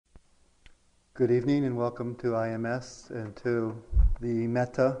Good evening and welcome to IMS and to the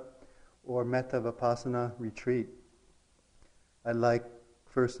Metta or Metta Vipassana retreat. I'd like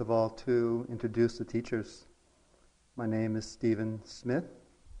first of all to introduce the teachers. My name is Stephen Smith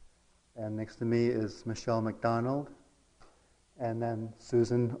and next to me is Michele McDonald and then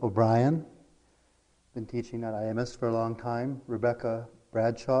Susan O'Brien. Been teaching at IMS for a long time. Rebecca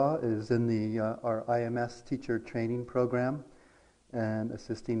Bradshaw is in our IMS teacher training program and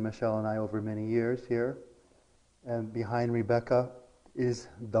assisting Michele and I over many years here. And behind Rebecca is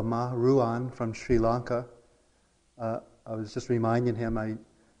Dhamma Ruan from Sri Lanka. I was just reminding him,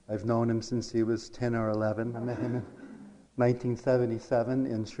 I've known him since he was 10 or 11. I met him in 1977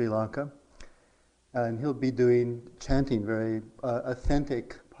 in Sri Lanka. And he'll be doing chanting, very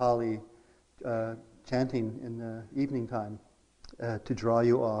authentic Pali chanting in the evening time to draw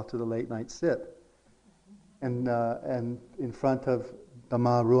you all to the late night sit. And in front of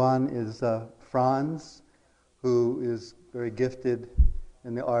Dhamma Ruan is Franz, who is very gifted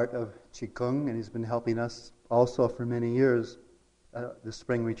in the art of Qigong, and he's been helping us also for many years at the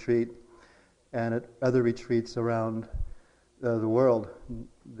spring retreat and at other retreats around the world,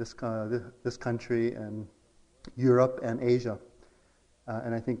 this country and Europe and Asia.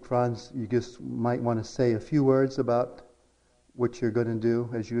 And I think, Franz, you just might want to say a few words about what you're going to do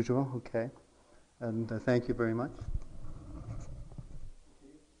as usual, okay? And thank you very much.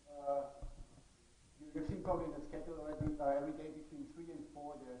 You've seen probably in the schedule already, every day between 3 and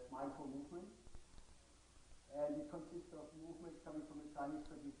 4 there's mindful movement. And it consists of movements coming from the Chinese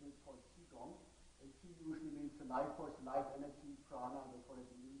tradition called Qigong. And Qi usually means the life force, life energy, prana, they call it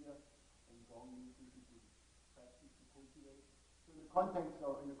in India. And Gong means usually to practice, to cultivate. So in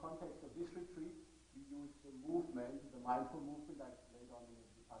the context of this retreat, we use the movement, the mindful movement like later on in the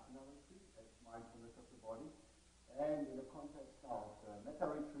Vipassana retreat, as mindfulness of the body. And in the context now of the Metta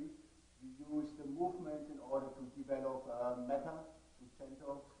retreat, we use the movement in order to develop Metta, to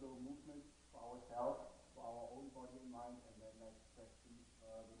gentle, slow movement for ourselves, for our own body and mind, and then let's practice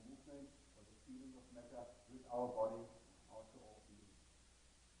the movement or the feeling of Metta with our body, also our feelings.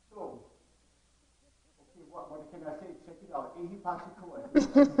 So, okay, what can I say? Check it out. Ehipasikoe.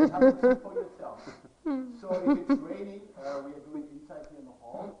 You have to see for yourself. So if it's raining, we are doing inside here in the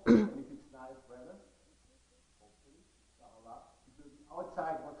hall, and if it's nice weather, hopefully, inshallah, it will be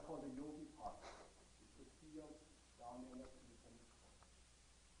outside what's called the yogi park. It's the field down there next to the tennis court.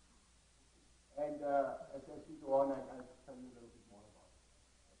 And as we go on, I'll tell you a little bit more about it.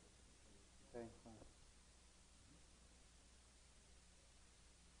 Okay.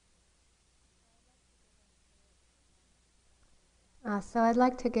 So I'd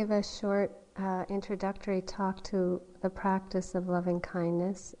like to give a short introductory talk to the practice of loving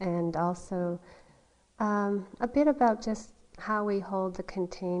kindness and also a bit about just how we hold the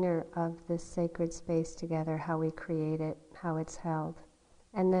container of this sacred space together, how we create it, how it's held.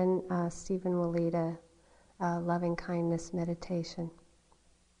 And then Stephen will lead a loving kindness meditation.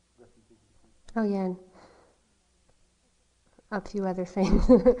 Oh yeah, and a few other things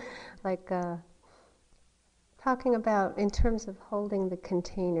like talking about in terms of holding the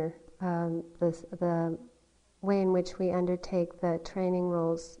container, the way in which we undertake the training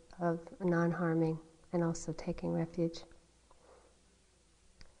roles of non-harming and also taking refuge.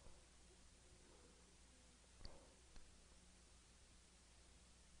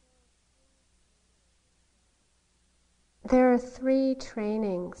 There are 3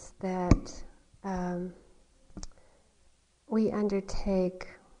 trainings that we undertake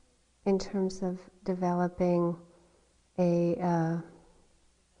in terms of developing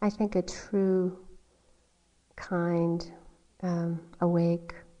I think a true, kind,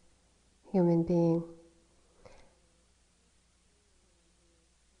 awake human being.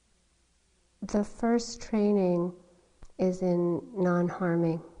 The first training is in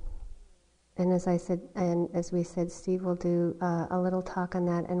non-harming. And as I said, and as we said, Steve will do a little talk on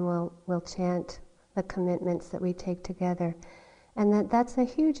that, and we'll chant the commitments that we take together. And that's a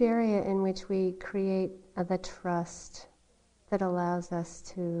huge area in which we create the trust that allows us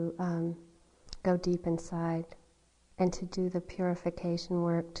to go deep inside and to do the purification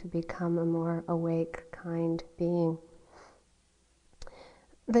work to become a more awake, kind being.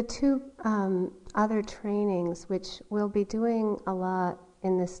 The 2 other trainings, which we'll be doing a lot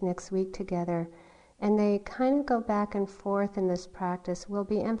in this next week together, and they kind of go back and forth in this practice. We'll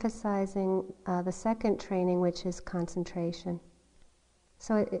be emphasizing the second training, which is concentration.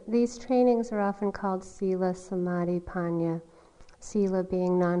 So these trainings are often called Sila, Samadhi, Panya. Sila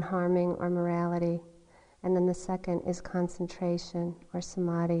being non-harming or morality, and then the second is concentration or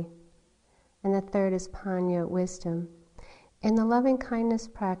Samadhi, and the third is Panya, wisdom. In the loving kindness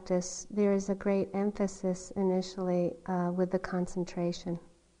practice, there is a great emphasis initially with the concentration.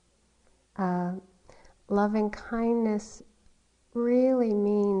 Loving kindness really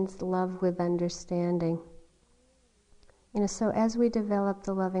means love with understanding. So as we develop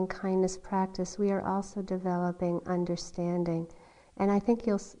the loving kindness practice, we are also developing understanding. And I think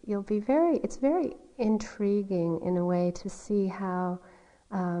you'll be it's very intriguing in a way to see how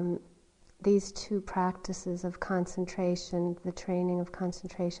these two practices of concentration, the training of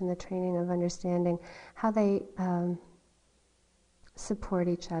concentration, the training of understanding, how they support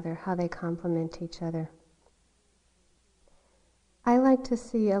each other, how they complement each other. I like to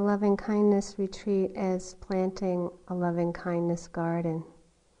see a loving kindness retreat as planting a loving kindness garden.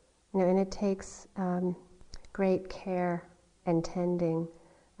 And it takes great care and tending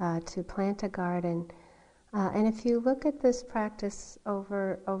to plant a garden. And if you look at this practice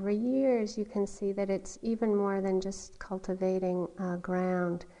over years, you can see that it's even more than just cultivating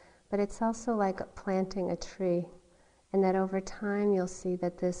ground, but it's also like planting a tree. And that over time you'll see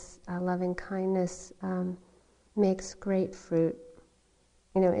that this loving kindness makes great fruit.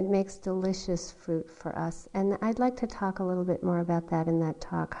 It makes delicious fruit for us. And I'd like to talk a little bit more about that in that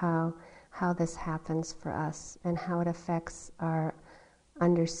talk, how this happens for us and how it affects our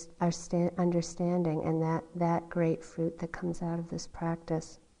understanding and that great fruit that comes out of this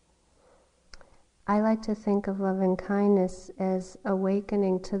practice. I like to think of loving kindness as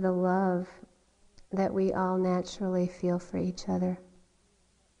awakening to the love that we all naturally feel for each other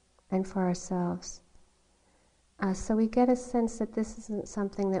and for ourselves. So we get a sense that this isn't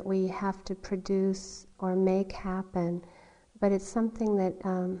something that we have to produce or make happen, but it's something that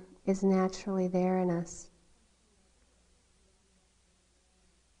is naturally there in us.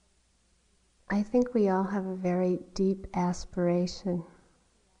 I think we all have a very deep aspiration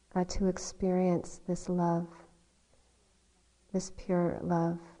to experience this love, this pure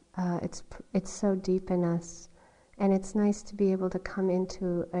love. It's so deep in us. And it's nice to be able to come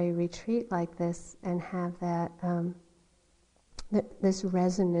into a retreat like this and have that this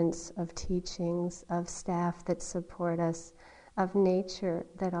resonance of teachings, of staff that support us, of nature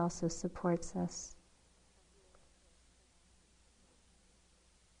that also supports us.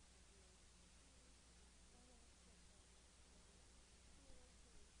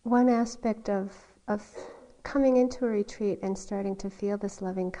 One aspect of coming into a retreat and starting to feel this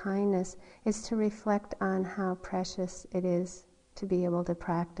loving kindness is to reflect on how precious it is to be able to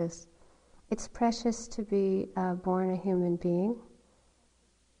practice. It's precious to be born a human being,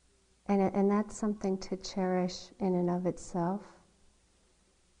 and that's something to cherish in and of itself.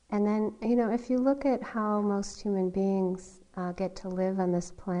 And then, if you look at how most human beings get to live on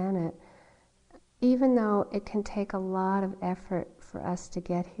this planet, even though it can take a lot of effort for us to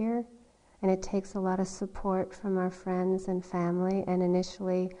get here, and it takes a lot of support from our friends and family. And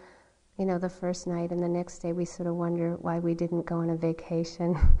initially, the first night and the next day, we sort of wonder why we didn't go on a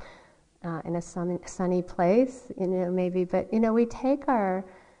vacation in a sunny place, maybe. But, we take our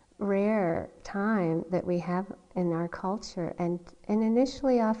rare time that we have in our culture. And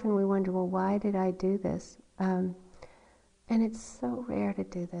initially, often we wonder, well, why did I do this? And it's so rare to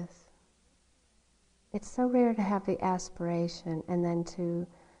do this. It's so rare to have the aspiration and then to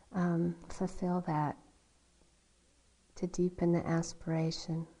fulfill that, to deepen the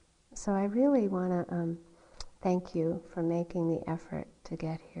aspiration. So I really want to thank you for making the effort to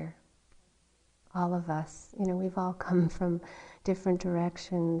get here. All of us, we've all come from different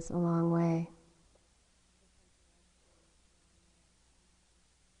directions a long way.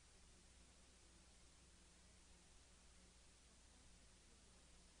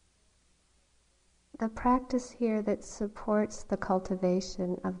 The practice here that supports the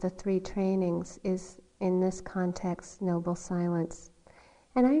cultivation of the three trainings is, in this context, noble silence.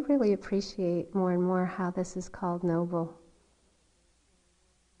 And I really appreciate more and more how this is called noble.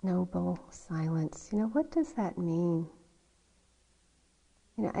 Noble silence. What does that mean?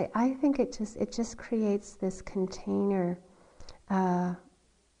 I think it just creates this container of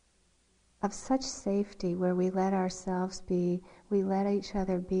such safety where we let ourselves be, we let each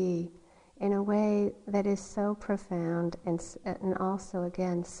other be, in a way that is so profound and also,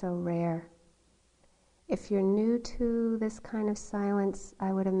 again, so rare. If you're new to this kind of silence,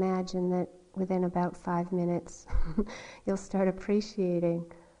 I would imagine that within about 5 minutes, you'll start appreciating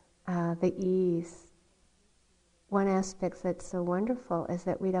the ease. One aspect that's so wonderful is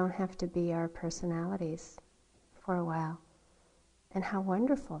that we don't have to be our personalities for a while, and how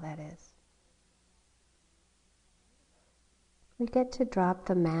wonderful that is. We get to drop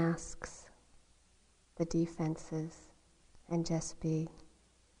the masks, the defenses, and just be.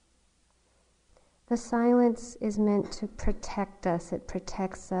 The silence is meant to protect us. It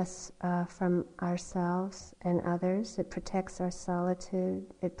protects us from ourselves and others. It protects our solitude.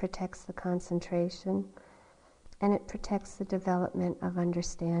 It protects the concentration. And it protects the development of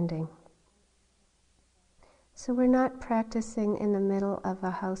understanding. So we're not practicing in the middle of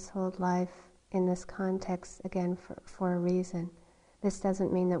a household life in this context, again, for a reason. This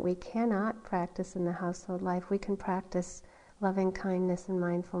doesn't mean that we cannot practice in the household life. We can practice loving kindness and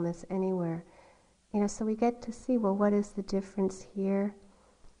mindfulness anywhere. So we get to see, well, what is the difference here?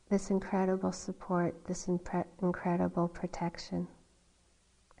 This incredible support, this incredible protection.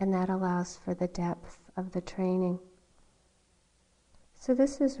 And that allows for the depth of the training. So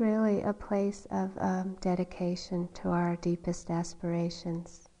this is really a place of dedication to our deepest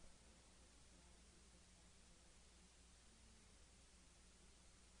aspirations.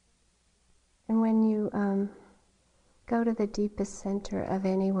 And when you go to the deepest center of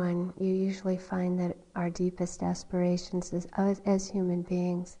anyone, you usually find that our deepest aspirations as human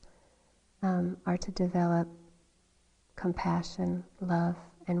beings are to develop compassion, love,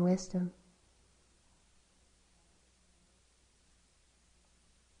 and wisdom.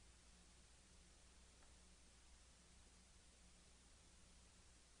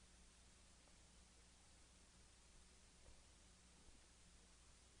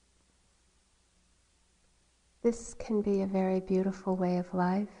 This can be a very beautiful way of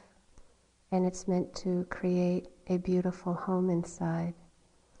life, and it's meant to create a beautiful home inside.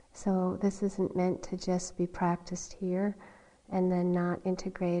 So this isn't meant to just be practiced here and then not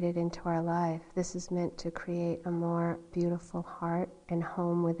integrated into our life. This is meant to create a more beautiful heart and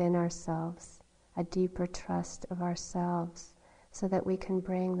home within ourselves, a deeper trust of ourselves, so that we can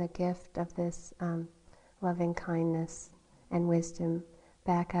bring the gift of this loving kindness and wisdom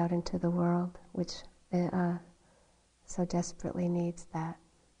back out into the world, which so desperately needs that.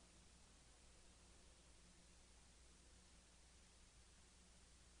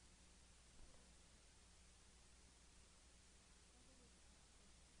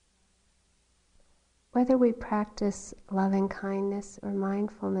 Whether we practice loving kindness or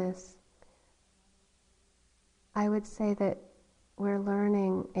mindfulness, I would say that we're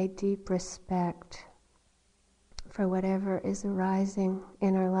learning a deep respect for whatever is arising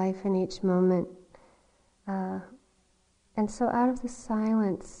in our life in each moment. And so out of the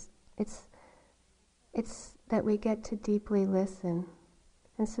silence, it's that we get to deeply listen.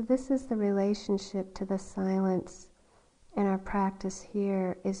 And so this is the relationship to the silence in our practice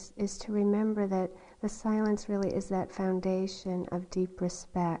here, is to remember that the silence really is that foundation of deep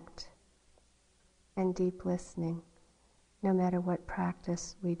respect and deep listening, no matter what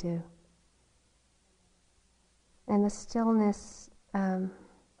practice we do. And the stillness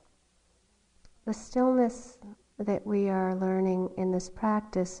that we are learning in this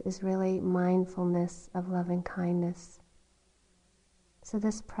practice is really mindfulness of loving kindness. So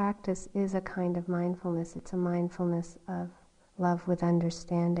this practice is a kind of mindfulness. It's a mindfulness of love with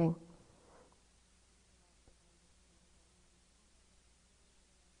understanding.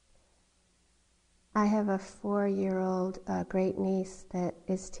 I have a 4-year-old great niece that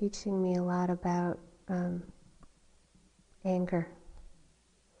is teaching me a lot about anger.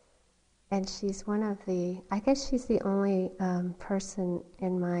 And she's I guess she's the only person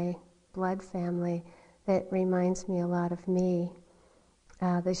in my blood family that reminds me a lot of me.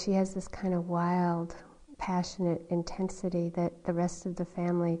 That she has this kind of wild, passionate intensity that the rest of the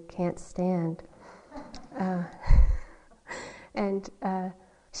family can't stand. And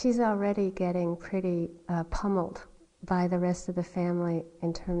she's already getting pretty pummeled by the rest of the family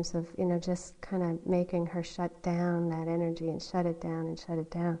in terms of, just kind of making her shut down that energy and shut it down and shut it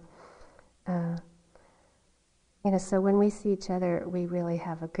down. So when we see each other, we really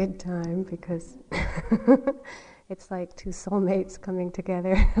have a good time because it's like two soulmates coming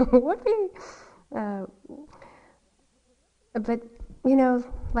together. Whoopee! But,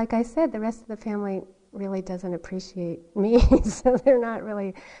 like I said, the rest of the family really doesn't appreciate me, so they're not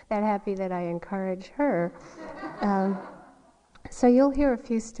really that happy that I encourage her. So you'll hear a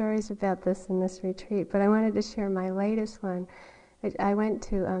few stories about this in this retreat, but I wanted to share my latest one. I went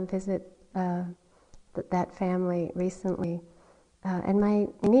to visit that family recently, and my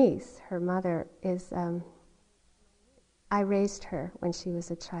niece, her mother, is... I raised her when she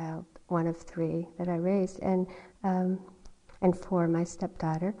was a child, one of 3 that I raised, and 4, my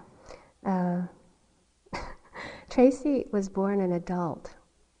stepdaughter. Tracy was born an adult.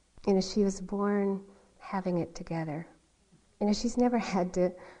 She was born having it together. She's never had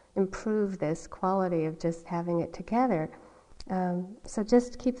to improve this quality of just having it together. So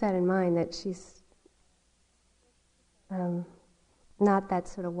just keep that in mind, that she's not that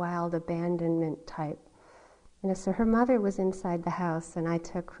sort of wild abandonment type. So her mother was inside the house, and I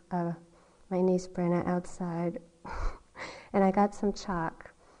took my niece Brenna outside, and I got some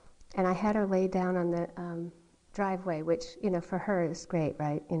chalk, and I had her lay down on the driveway, which, for her is great,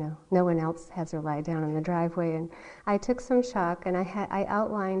 right? No one else has her lie down on the driveway. And I took some chalk, and I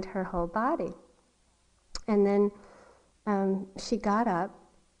outlined her whole body. And then she got up,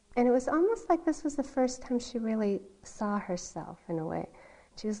 and it was almost like this was the first time she really saw herself in a way.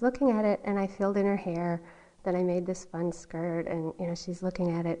 She was looking at it, and I filled in her hair. Then I made this fun skirt, and she's looking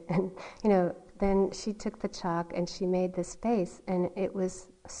at it, and then she took the chalk and she made this face, and it was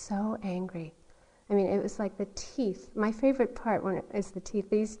so angry. I mean, it was like the teeth. My favorite part is the teeth.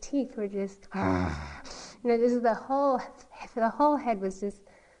 These teeth were just, just the whole head was just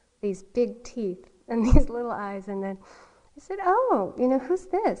these big teeth and these little eyes. And then I said, "Oh, who's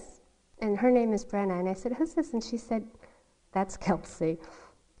this?" And her name is Brenna. And I said, "Who's this?" And she said, "That's Kelsey."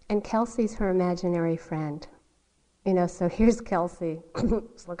 And Kelsey's her imaginary friend. So here's Kelsey.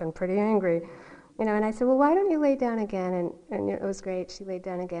 She's looking pretty angry. And I said, "Well, why don't you lay down again?" And it was great. She laid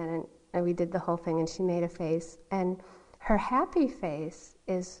down again, and we did the whole thing, and she made a face. And her happy face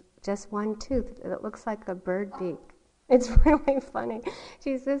is just one tooth. It looks like a bird beak. It's really funny.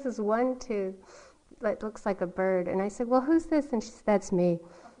 She says, "This is one tooth that looks like a bird." And I said, "Well, who's this?" And she said, "That's me."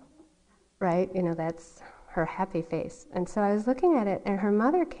 Right? That's her happy face. And so I was looking at it, and her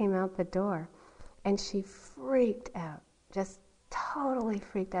mother came out the door, and she freaked out, just totally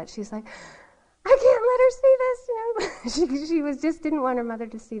freaked out. She's like, "I can't let her see this," she was just didn't want her mother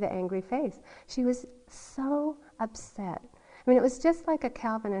to see the angry face. She was so upset. I mean, it was just like a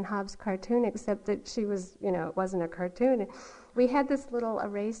Calvin and Hobbes cartoon, except that she was, it wasn't a cartoon. We had this little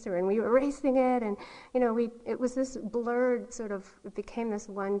eraser, and we were erasing it, and, it was this blurred it became this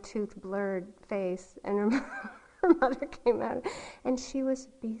one-tooth blurred face, and her mother came out, and she was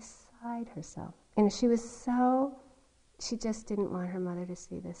beside herself. And she just didn't want her mother to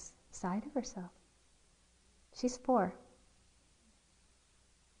see this side of herself. She's 4.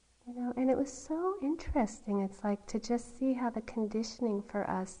 And it was so interesting. It's like to just see how the conditioning for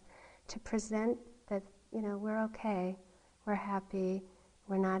us to present that, we're okay, we're happy,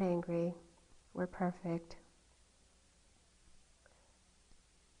 we're not angry, we're perfect.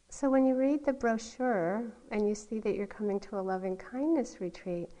 So when you read the brochure and you see that you're coming to a loving kindness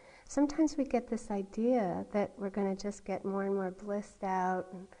retreat, sometimes we get this idea that we're going to just get more and more blissed out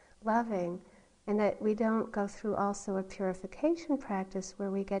and loving, and that we don't go through also a purification practice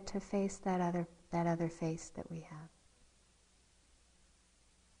where we get to face that other face that we have.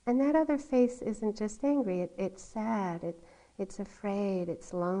 And that other face isn't just angry, it's sad, it's afraid,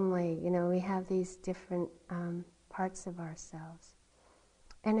 it's lonely. We have these different parts of ourselves.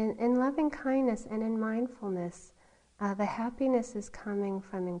 And in loving kindness and in mindfulness, the happiness is coming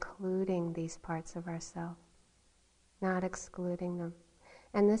from including these parts of ourselves, not excluding them.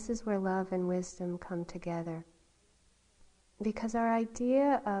 And this is where love and wisdom come together. Because our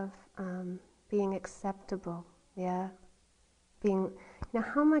idea of being acceptable, being,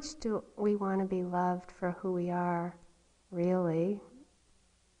 how much do we want to be loved for who we are, really?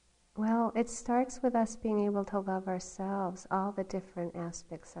 Well, it starts with us being able to love ourselves, all the different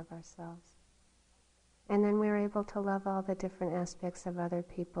aspects of ourselves. And then we're able to love all the different aspects of other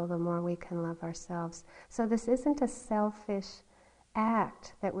people, the more we can love ourselves. So this isn't a selfish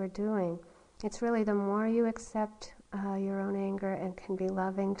act that we're doing. It's really the more you accept your own anger and can be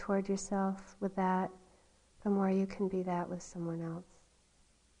loving toward yourself with that, the more you can be that with someone else.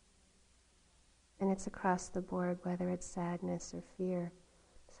 And it's across the board, whether it's sadness or fear.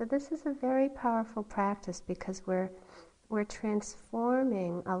 So this is a very powerful practice because we're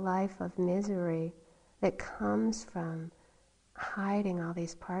transforming a life of misery that comes from hiding all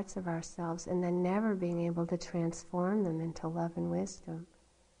these parts of ourselves and then never being able to transform them into love and wisdom,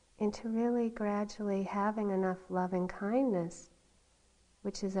 into really gradually having enough loving kindness,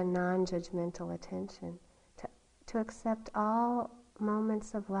 which is a non-judgmental attention, to accept all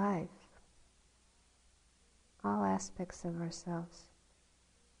moments of life, all aspects of ourselves.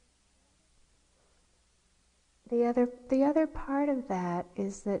 The other part of that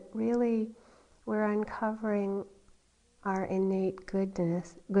is that really we're uncovering our innate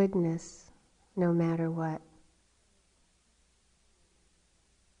goodness, no matter what.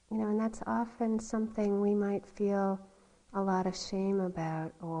 And that's often something we might feel a lot of shame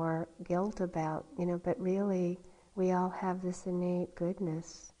about or guilt about, but really we all have this innate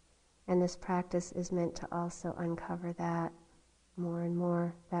goodness. And this practice is meant to also uncover that more and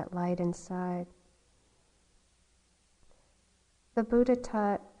more, that light inside. The Buddha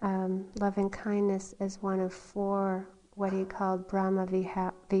taught loving kindness as one of 4 what he called Brahma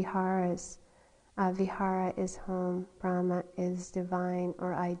Viharas. Vihara is home, Brahma is divine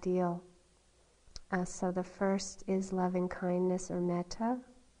or ideal. So the first is loving kindness or metta.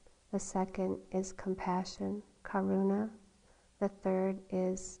 The second is compassion, karuna. The third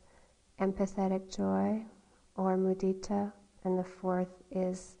is empathetic joy or mudita. And the fourth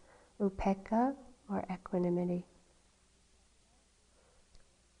is upekkha or equanimity.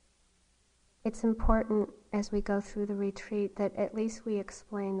 It's important as we go through the retreat that at least we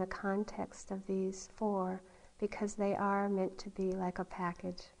explain the context of these four, because they are meant to be like a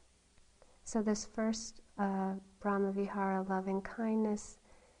package. So this first Brahmavihara, loving kindness,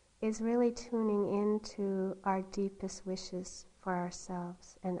 is really tuning into our deepest wishes for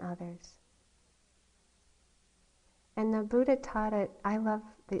ourselves and others. And the Buddha taught it, I love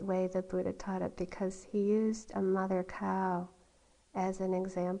the way the Buddha taught it, because he used a mother cow as an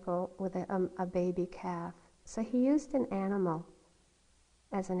example with a baby calf. So he used an animal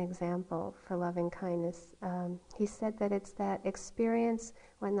as an example for loving kindness. He said that it's that experience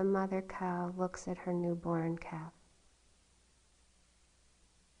when the mother cow looks at her newborn calf.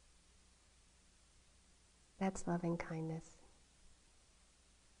 That's loving kindness.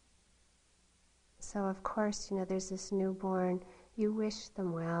 So of course, there's this newborn, you wish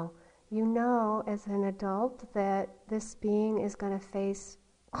them well. You know as an adult that this being is going to face,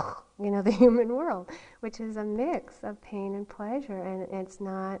 the human world, which is a mix of pain and pleasure, and it's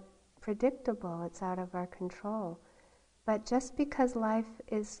not predictable, it's out of our control. But just because life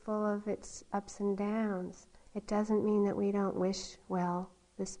is full of its ups and downs, it doesn't mean that we don't wish well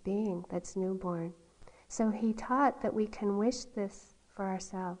this being that's newborn. So he taught that we can wish this for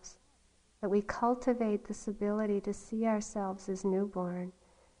ourselves, that we cultivate this ability to see ourselves as newborn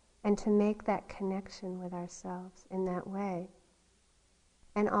and to make that connection with ourselves in that way.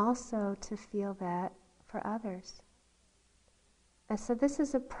 And also to feel that for others. And so this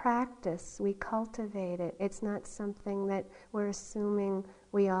is a practice, we cultivate it. It's not something that we're assuming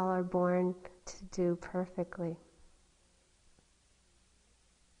we all are born to do perfectly.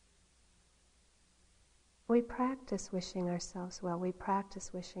 We practice wishing ourselves well. We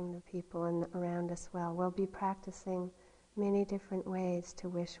practice wishing the people around us well. We'll be practicing many different ways to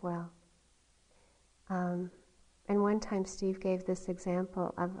wish well. And one time Steve gave this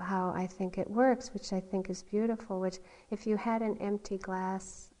example of how I think it works, which I think is beautiful, which if you had an empty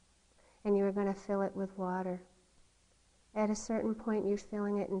glass and you were going to fill it with water, at a certain point you're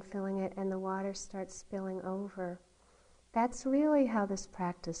filling it and the water starts spilling over. That's really how this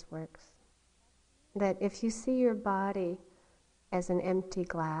practice works. That if you see your body as an empty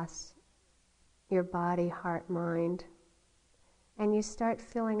glass, your body, heart, mind, and you start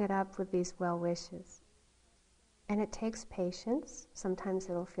filling it up with these well wishes. And it takes patience. Sometimes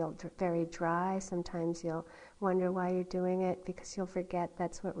it'll feel very dry. Sometimes you'll wonder why you're doing it, because you'll forget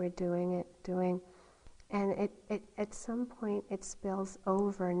that's what we're doing. And at some point it spills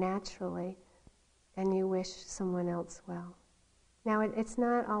over naturally, and you wish someone else well. Now it's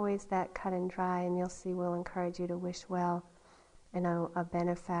not always that cut and dry, and you'll see we'll encourage you to wish well, a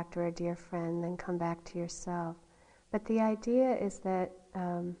benefactor, a dear friend, then come back to yourself. But the idea is that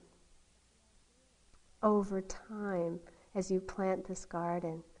over time, as you plant this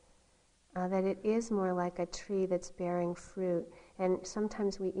garden, that it is more like a tree that's bearing fruit. And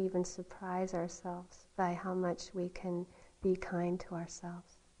sometimes we even surprise ourselves by how much we can be kind to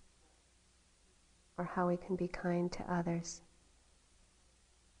ourselves, or how we can be kind to others.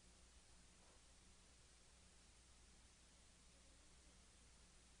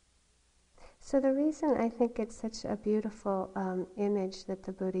 So the reason I think it's such a beautiful image that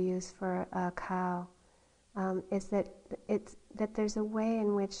the Buddha used for a cow is that there's a way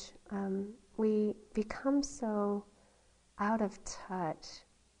in which we become so out of touch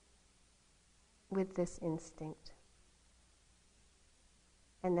with this instinct,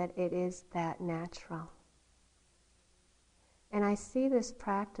 and that it is that natural. And I see this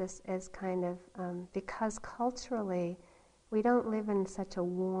practice as kind of, because culturally we don't live in such a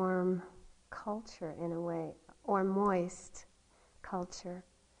warm culture in a way, or moist culture.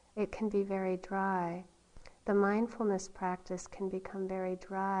 It can be very dry. The mindfulness practice can become very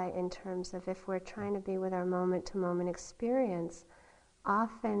dry in terms of if we're trying to be with our moment-to-moment experience.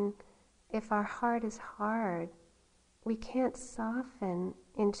 Often, if our heart is hard, we can't soften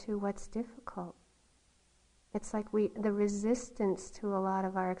into what's difficult. It's like the resistance to a lot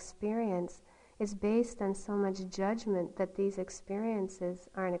of our experience is based on so much judgment that these experiences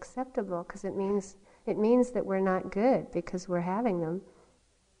aren't acceptable, because it means that we're not good because we're having them.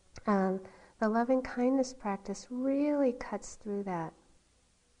 The loving kindness practice really cuts through that.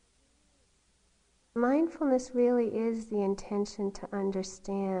 mindfulness really is the intention to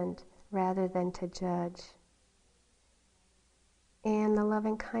understand rather than to judge. And the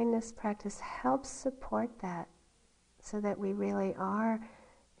loving kindness practice helps support that, so that we really are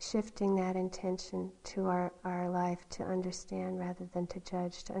shifting that intention to our life, to understand rather than to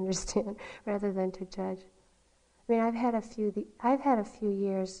judge, to understand rather than to judge. I mean, I've had a few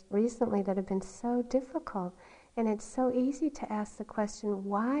years recently that have been so difficult, and it's so easy to ask the question,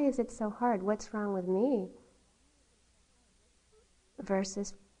 why is it so hard? What's wrong with me?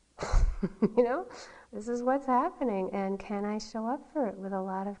 Versus, this is what's happening, and can I show up for it with a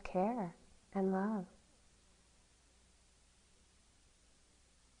lot of care and love?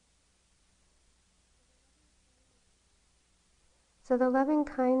 So the loving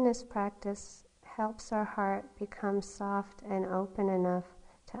kindness practice helps our heart become soft and open enough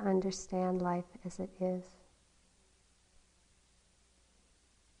to understand life as it is.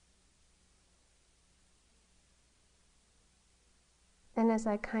 And as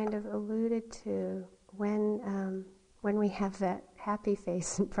I kind of alluded to, when we have that happy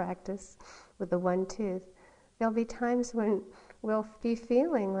face in practice with the one tooth, there'll be times when we'll be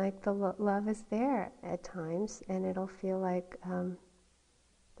feeling like the love is there at times, and it'll feel like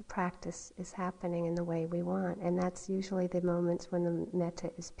the practice is happening in the way we want. And that's usually the moments when the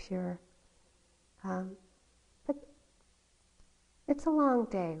metta is pure. But it's a long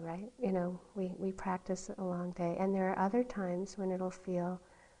day, right? We practice a long day. And there are other times when it'll feel,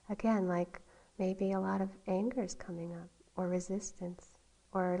 again, like maybe a lot of anger is coming up, or resistance,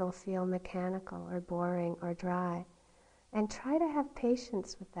 or it'll feel mechanical, or boring, or dry. And try to have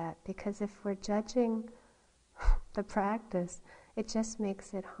patience with that, because if we're judging the practice, it just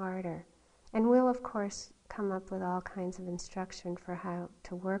makes it harder. And we'll, of course, come up with all kinds of instruction for how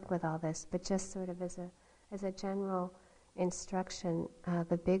to work with all this, but just sort of as a general instruction,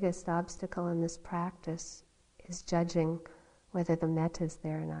 the biggest obstacle in this practice is judging whether the metta is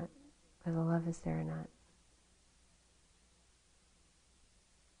there or not, whether the love is there or not.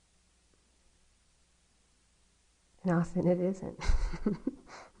 And often it isn't.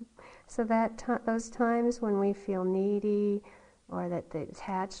 So that those times when we feel needy, or that the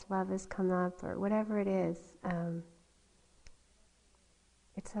attached love has come up, or whatever it is,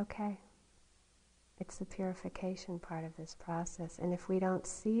 it's okay. It's the purification part of this process. And if we don't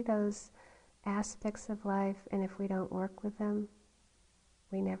see those aspects of life, and if we don't work with them,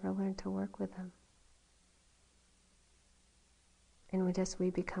 we never learn to work with them. And we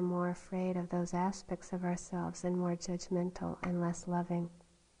become more afraid of those aspects of ourselves, and more judgmental and less loving.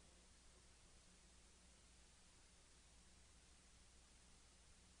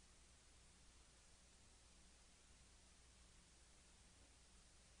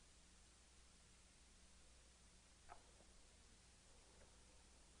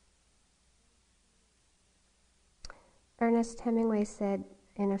 Ernest Hemingway said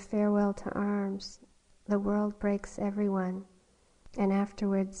in A Farewell to Arms, "The world breaks everyone, and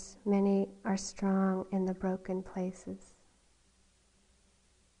afterwards many are strong in the broken places."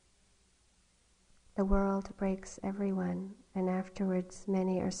 The world breaks everyone, and afterwards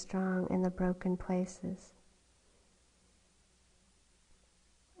many are strong in the broken places.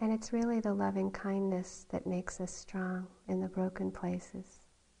 And it's really the loving kindness that makes us strong in the broken places,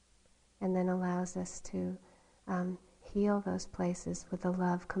 and then allows us to heal those places with the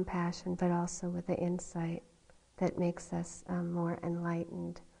love, compassion, but also with the insight that makes us more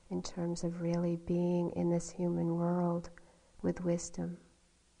enlightened in terms of really being in this human world with wisdom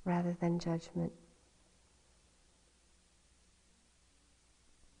rather than judgment.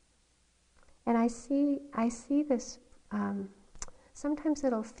 And I see this, sometimes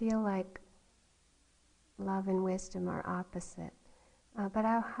it'll feel like love and wisdom are opposite. But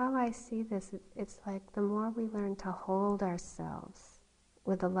how I see this, it's like the more we learn to hold ourselves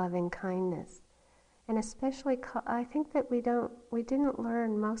with a loving kindness, and especially, I think that we didn't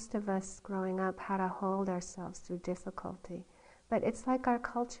learn, most of us growing up, how to hold ourselves through difficulty. But it's like our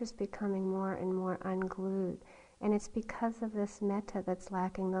culture's becoming more and more unglued, and it's because of this metta that's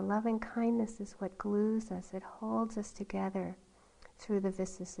lacking. The loving kindness is what glues us. It holds us together through the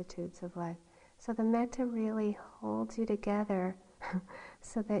vicissitudes of life. So the metta really holds you together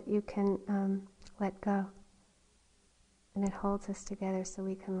so that you can let go. And it holds us together so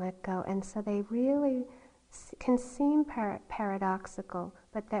we can let go. And so they really can seem paradoxical,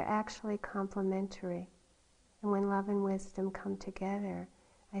 but they're actually complementary. And when love and wisdom come together,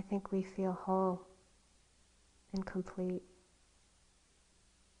 I think we feel whole and complete.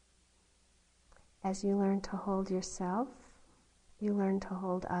 As you learn to hold yourself, you learn to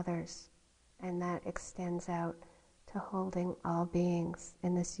hold others. And that extends out to holding all beings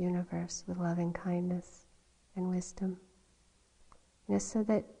in this universe with loving kindness and wisdom. So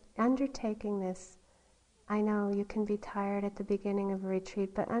that undertaking this, I know you can be tired at the beginning of a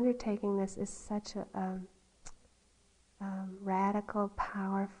retreat, but undertaking this is such a radical,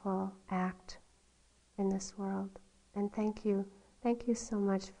 powerful act in this world. And thank you so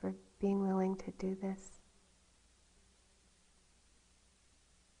much for being willing to do this.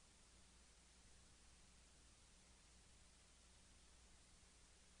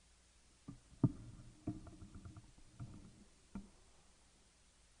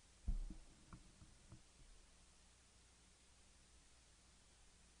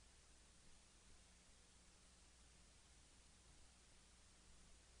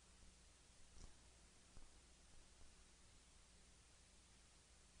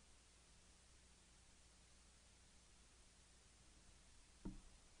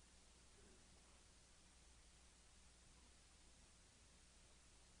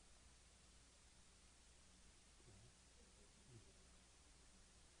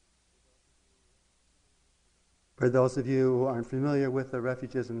 For those of you who aren't familiar with the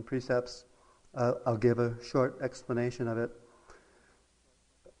refuges and precepts, I'll give a short explanation of it.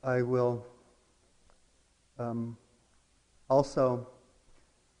 I will also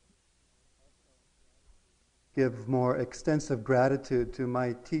give more extensive gratitude to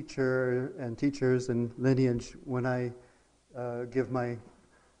my teacher and teachers and lineage when I give my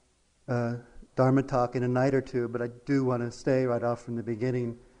Dharma talk in a night or two, but I do want to say right off from the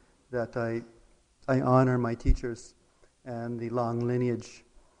beginning that I honor my teachers and the long lineage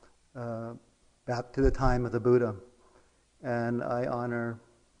back to the time of the Buddha. And I honor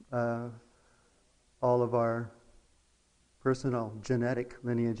all of our personal genetic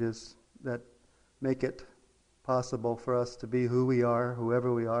lineages that make it possible for us to be who we are,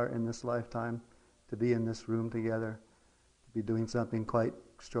 whoever we are in this lifetime, to be in this room together, to be doing something quite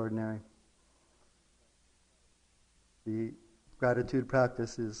extraordinary. The gratitude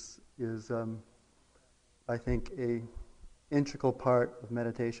practice is I think, a integral part of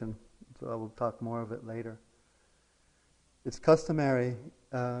meditation. So I will talk more of it later. It's customary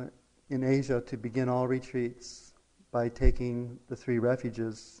in Asia to begin all retreats by taking the 3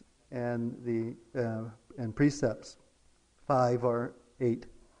 refuges and the precepts, 5 or 8,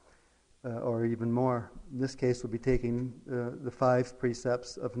 or even more. In this case, we'll be taking the 5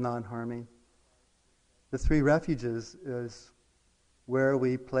 precepts of non-harming. The 3 refuges is where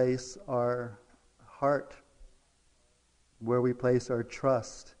we place our heart, where we place our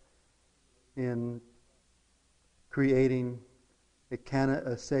trust in creating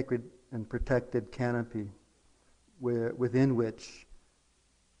a sacred and protected canopy within which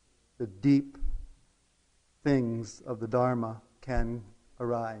the deep things of the Dharma can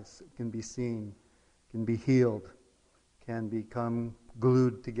arise, can be seen, can be healed, can become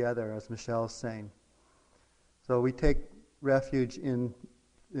glued together, as Michelle's saying. So we take refuge in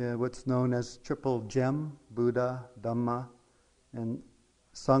what's known as triple gem, Buddha, Dhamma, and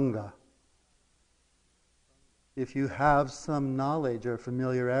Sangha. If you have some knowledge or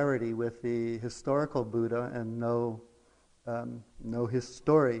familiarity with the historical Buddha and know his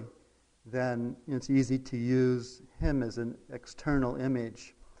story, then it's easy to use him as an external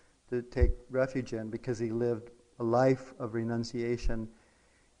image to take refuge in, because he lived a life of renunciation.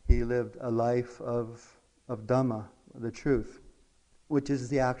 He lived a life of Dhamma, the truth, which is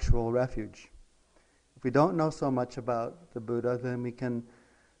the actual refuge. If we don't know so much about the Buddha, then we can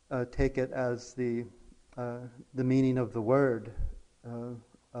take it as the meaning of the word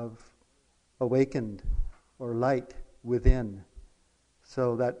of awakened or light within.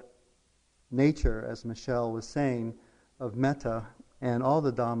 So that nature, as Michele was saying, of Metta and all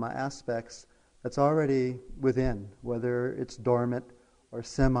the Dhamma aspects, that's already within, whether it's dormant or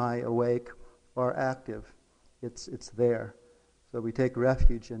semi-awake or active, it's there. So we take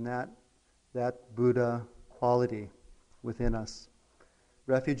refuge in that Buddha quality within us.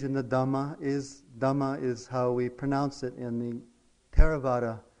 Refuge in the Dhamma is how we pronounce it in the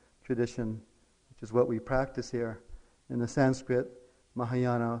Theravada tradition, which is what we practice here. In the Sanskrit,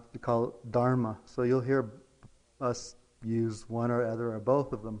 Mahayana, we call it Dharma. So you'll hear us use one or other or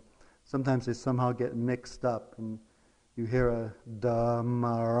both of them. Sometimes they somehow get mixed up, and you hear a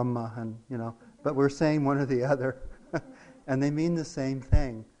Dhamma, and but we're saying one or the other, and they mean the same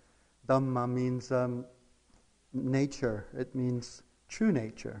thing. Dhamma means nature. It means true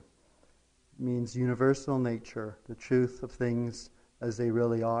nature. It means universal nature, the truth of things as they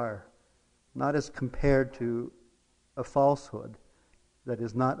really are, not as compared to a falsehood that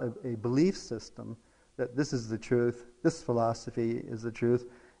is not a belief system, that this is the truth, this philosophy is the truth,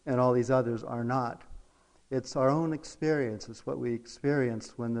 and all these others are not. It's our own experience. It's what we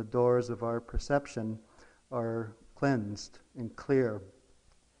experience when the doors of our perception are cleansed and clear.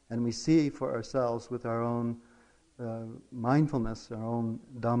 And we see for ourselves with our own mindfulness, our own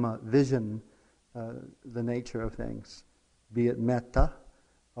Dhamma vision, the nature of things. Be it metta,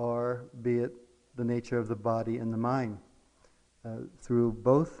 or be it the nature of the body and the mind, through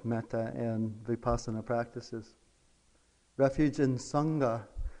both metta and vipassana practices. Refuge in Sangha.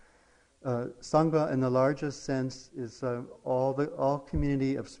 Sangha in the largest sense is all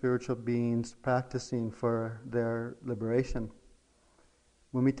community of spiritual beings practicing for their liberation.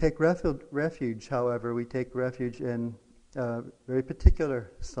 When we take refuge, however, we take refuge in a very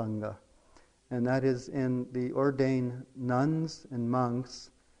particular Sangha, and that is in the ordained nuns and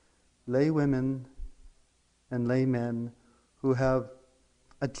monks, lay women and laymen who have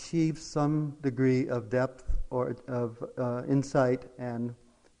achieved some degree of depth or of insight and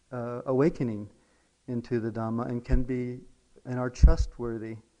awakening into the Dhamma, and can be and are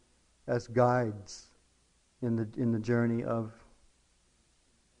trustworthy as guides in the journey of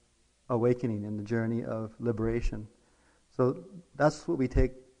awakening, in the journey of liberation. So that's what we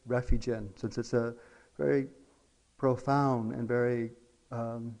take refuge in, since it's a very profound and very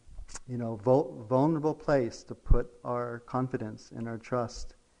vulnerable place to put our confidence and our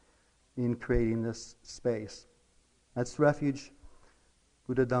trust in creating this space. That's refuge.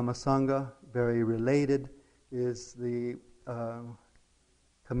 Buddha Dhamma Sangha, very related, is the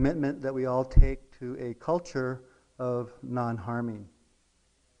commitment that we all take to a culture of non-harming.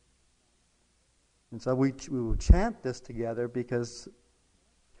 And so we will chant this together because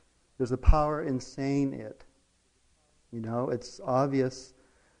there's a power in saying it. It's obvious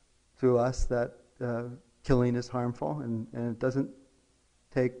to us that killing is harmful, and it doesn't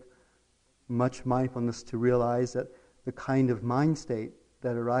take much mindfulness to realize that the kind of mind state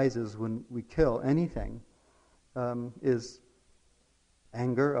that arises when we kill anything is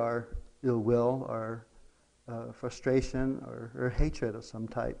anger or ill will or frustration or hatred of some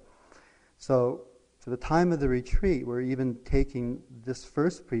type. So for the time of the retreat, we're even taking this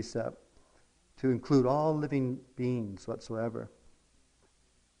first precept to include all living beings whatsoever.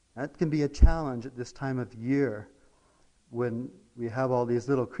 That can be a challenge at this time of year when we have all these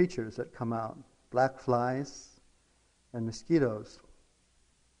little creatures that come out, black flies and mosquitoes.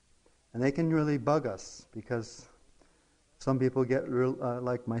 And they can really bug us because some people get real,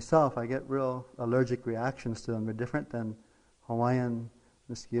 like myself, I get real allergic reactions to them. They're different than Hawaiian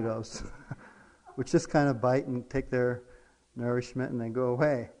mosquitoes, which just kind of bite and take their nourishment and they go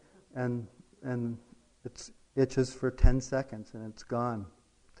away. And it itches for 10 seconds and it's gone.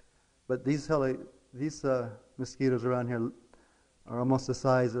 But these mosquitoes around here are almost the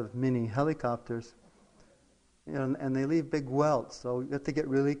size of mini helicopters. And they leave big welts, so you have to get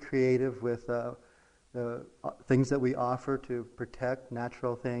really creative with the things that we offer to protect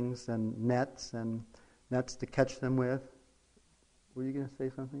natural things, and nets to catch them with. Were you going to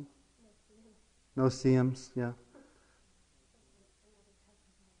say something? No-see-ums, yeah.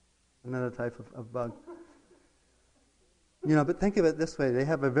 Another type of bug. But think of it this way, they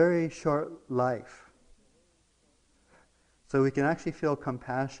have a very short life. So we can actually feel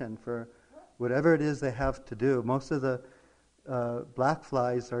compassion for whatever it is they have to do. Most of the black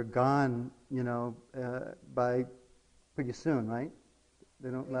flies are gone, by pretty soon, right?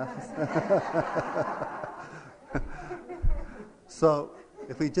 They don't last. So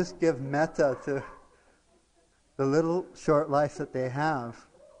if we just give metta to the little short life that they have,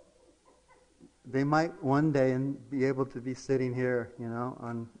 they might one day be able to be sitting here, in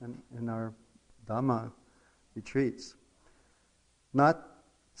our Dhamma retreats. Not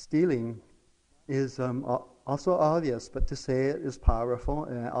stealing is also obvious, but to say it is powerful,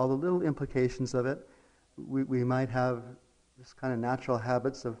 and all the little implications of it. We might have this kind of natural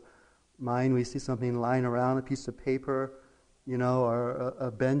habits of mind. We see something lying around, a piece of paper, or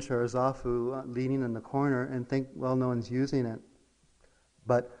a bench or a zafu leaning in the corner, and think, well, no one's using it.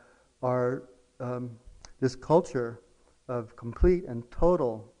 But this culture of complete and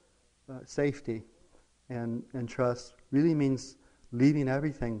total safety and trust really means leaving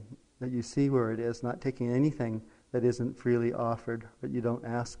everything that you see where it is, not taking anything that isn't freely offered, that you don't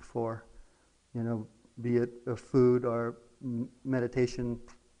ask for, be it food or meditation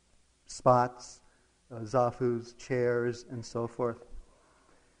spots, zafus, chairs, and so forth.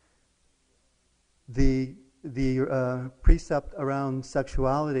 The precept around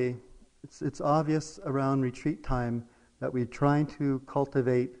sexuality, it's obvious around retreat time that we're trying to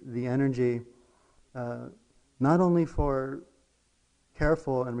cultivate the energy not only for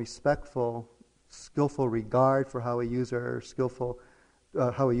careful and respectful, skillful regard for how we use our skillful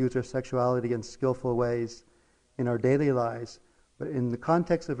how we use our sexuality in skillful ways in our daily lives. But in the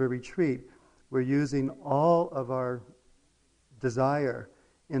context of a retreat, we're using all of our desire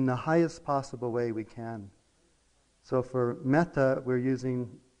in the highest possible way we can. So for metta, we're using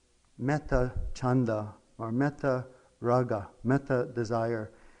metta chanda, or metta raga, metta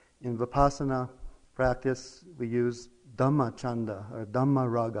desire. In vipassana practice, we use dhamma chanda, or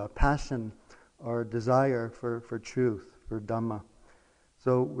dhamma raga, passion or desire for truth, for dhamma.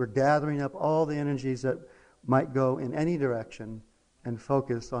 So we're gathering up all the energies that might go in any direction and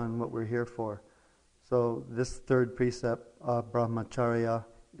focus on what we're here for. So this third precept of brahmacharya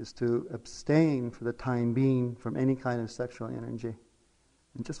is to abstain for the time being from any kind of sexual energy.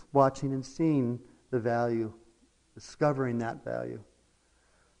 And just watching and seeing the value, discovering that value.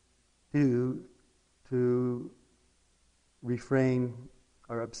 To refrain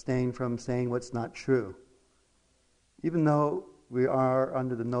or abstain from saying what's not true. Even though we are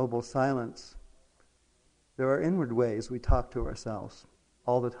under the noble silence, there are inward ways we talk to ourselves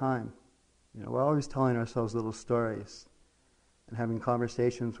all the time. We're always telling ourselves little stories and having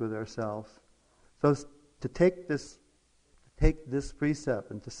conversations with ourselves. So to take this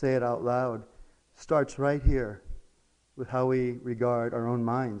precept and to say it out loud starts right here with how we regard our own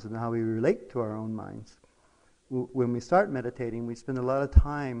minds and how we relate to our own minds. When we start meditating, we spend a lot of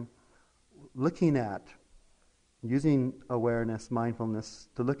time looking at, using awareness, mindfulness,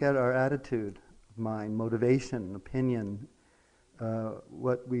 to look at our attitude of mind, motivation, opinion,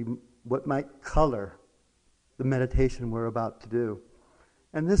 what might color the meditation we're about to do.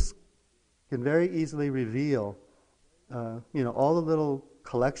 And this can very easily reveal, all the little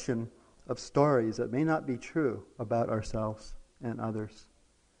collection of stories that may not be true about ourselves and others.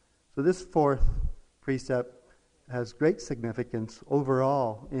 So this fourth precept has great significance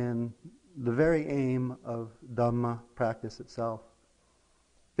overall in the very aim of Dhamma practice itself.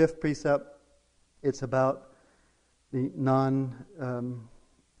 Fifth precept, it's about the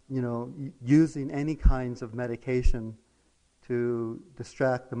using any kinds of medication to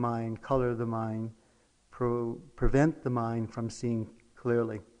distract the mind, color the mind, prevent the mind from seeing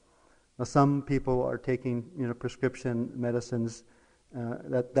clearly. Now, some people are taking, prescription medicines.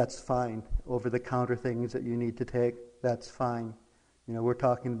 That's fine. Over-the-counter things that you need to take, that's fine. We're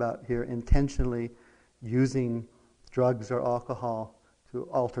talking about here intentionally using drugs or alcohol to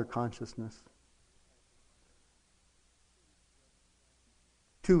alter consciousness.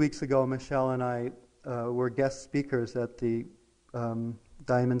 2 weeks ago, Michele and I were guest speakers at the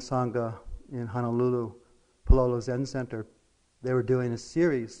Diamond Sangha in Honolulu, Palolo Zen Center. They were doing a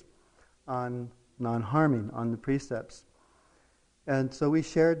series on non-harming, on the precepts. And so we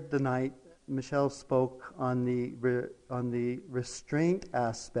shared the night. Michele spoke on the restraint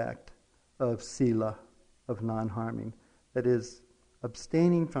aspect of sila, of non-harming. That is,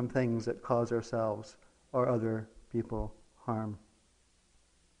 abstaining from things that cause ourselves or other people harm.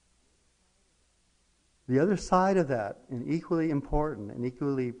 The other side of that, and equally important and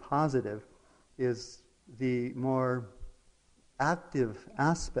equally positive, is the more active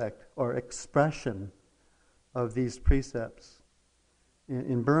aspect or expression of these precepts.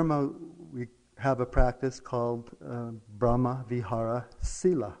 In Burma, we have a practice called Brahma Vihara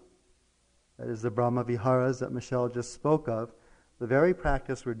Sila. That is the Brahma Viharas that Michele just spoke of. The very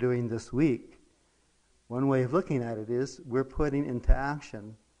practice we're doing this week, one way of looking at it is we're putting into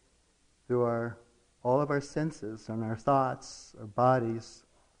action through all of our senses and our thoughts, our bodies,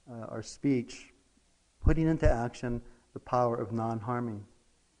 our speech, putting into action the power of non-harming.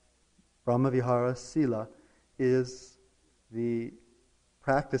 Brahma Vihara Sila is the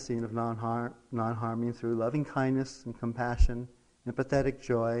practicing of non-harming through loving kindness and compassion, empathetic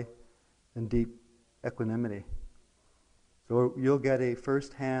joy, and deep equanimity. So you'll get a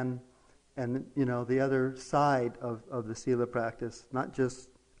first-hand and the other side of the Sila practice, not just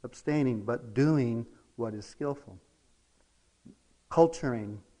abstaining, but doing what is skillful.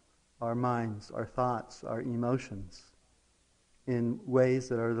 Culturing our minds, our thoughts, our emotions in ways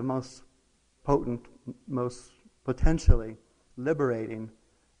that are the most potent, most potentially liberating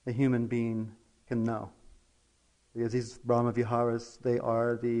a human being can know. Because these Brahma Viharas, they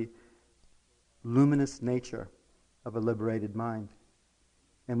are the luminous nature of a liberated mind.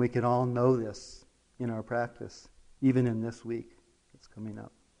 And we can all know this in our practice, even in this week that's coming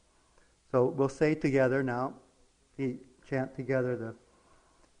up. So we'll say together now, chant together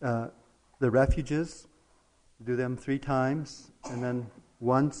the refuges, do them 3 times, and then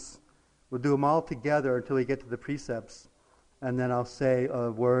once. We'll do them all together until we get to the precepts. And then I'll say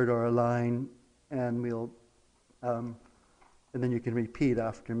a word or a line, and and then you can repeat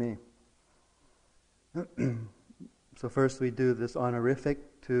after me. So first we do this honorific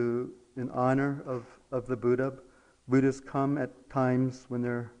in honor of the Buddha. Buddhas come at times when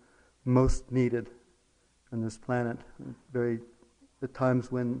they're most needed on this planet. The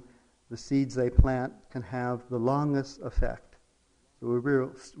times when the seeds they plant can have the longest effect. So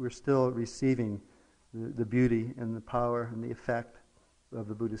we're still receiving the beauty and the power and the effect of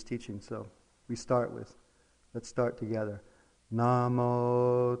the Buddha's teaching. So let's start together.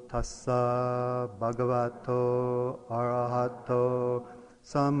 Namo tassa bhagavato arahato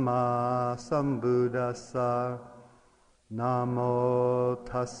samma sambuddhassa. Namo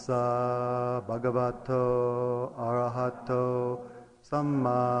tassa bhagavato arahato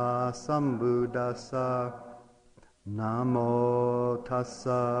samma sambuddhassa. Namo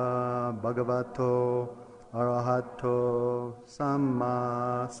tassa bhagavato arahato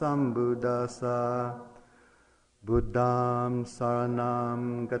samma sambuddhassa. Buddham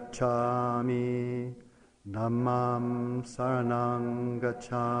saranam gacchami, dhammam saranam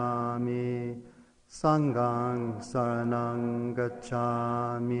gacchami, sangham saranam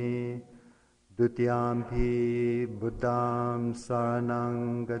gacchami, dutiyampi buddham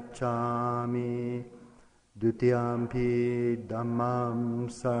saranam gacchami, dutiyampi dhammam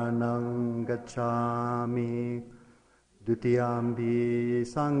saranam gacchami, dutiyampi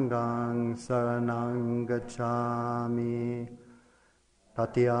sangham saranam gacchami,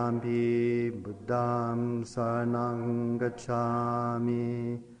 tatiyampi buddham saranam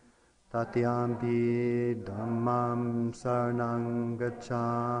gacchami, tatiyampi dhammam saranam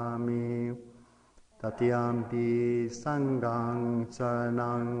gacchami, tatiyampi sangham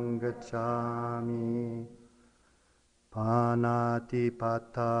saranam gacchami.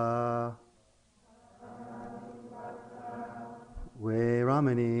 Panatipata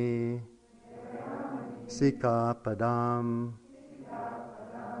Veramani Sikapadam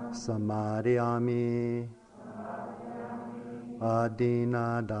Samadhyami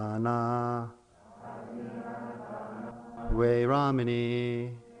Adinadana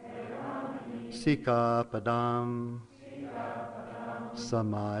Veramani Sikapadam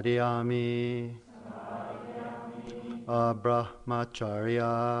Samadhyami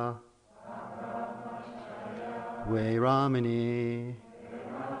Abrahmacharya Veramani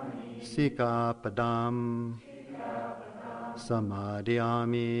Sikapadam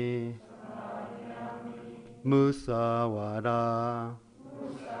Samadhyami Musawada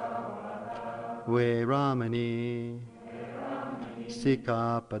Veramani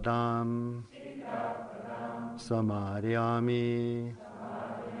Sikapadam Samadhyami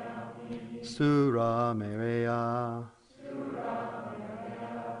Suramereya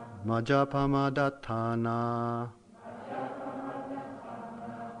Majapamadatthana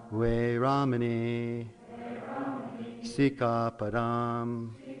Veramani Sikapadam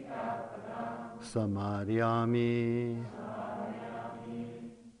Samadhyami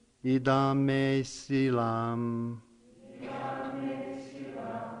Idame Silam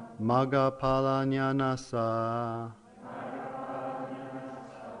Magapalanyanasa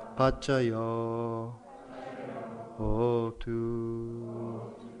Pachayo Hotu.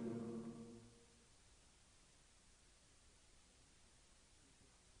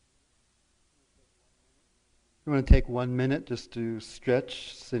 I'm going to take 1 minute just to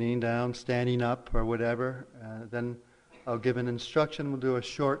stretch, sitting down, standing up, or whatever. Then I'll give an instruction. We'll do a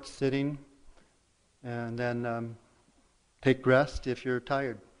short sitting, and then take rest if you're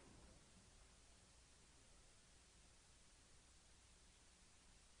tired.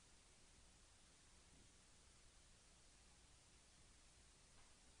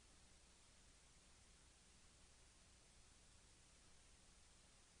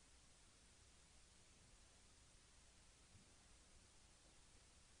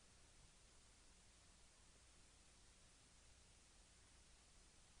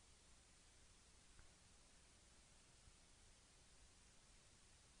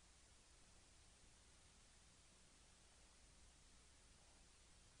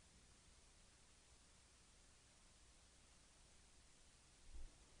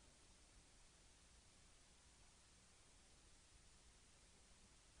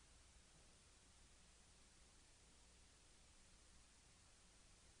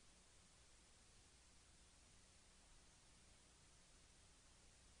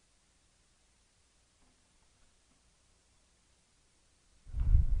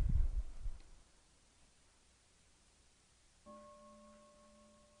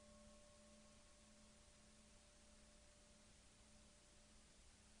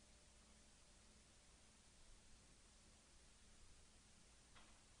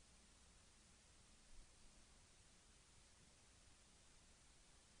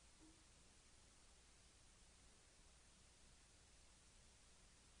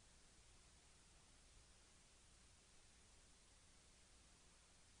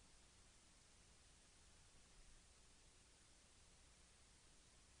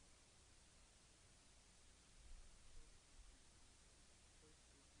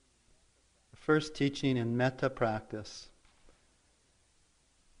 first teaching in Metta practice,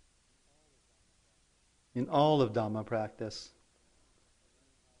 in all of Dhamma practice,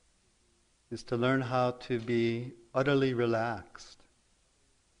 is to learn how to be utterly relaxed,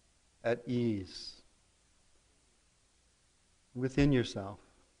 at ease, within yourself.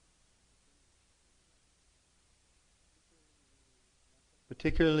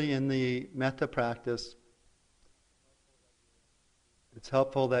 Particularly in the Metta practice, it's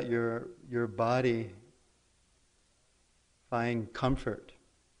helpful that your body find comfort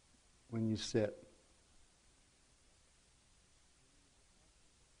when you sit.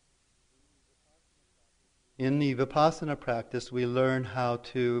 In the Vipassana practice, we learn how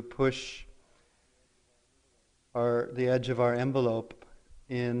to push the edge of our envelope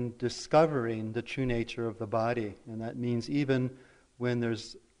in discovering the true nature of the body. And that means even when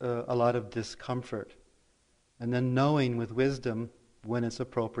there's a lot of discomfort. And then knowing with wisdom when it's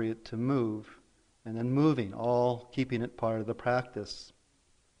appropriate to move. And then moving, all keeping it part of the practice.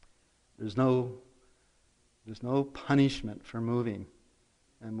 There's no punishment for moving.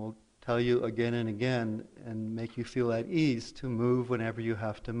 And we'll tell you again and again and make you feel at ease to move whenever you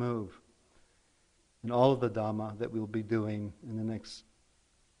have to move. In all of the Dhamma that we'll be doing in the next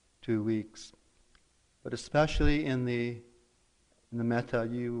 2 weeks. But especially in the Metta,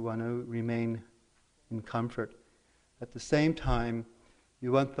 you want to remain in comfort. At the same time,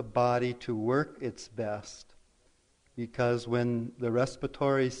 you want the body to work its best, because when the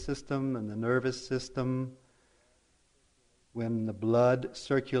respiratory system and the nervous system, when the blood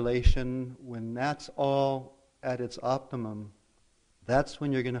circulation, when that's all at its optimum, that's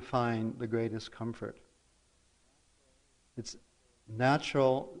when you're going to find the greatest comfort. It's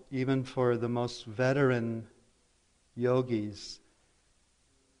natural, even for the most veteran yogis,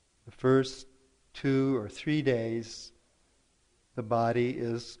 the first 2 or 3 days, the body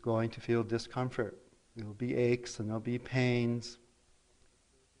is going to feel discomfort. There will be aches and there'll be pains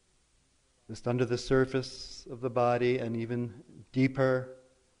just under the surface of the body and even deeper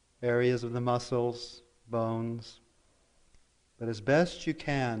areas of the muscles, bones. But as best you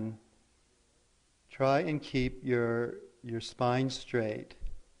can, try and keep your spine straight.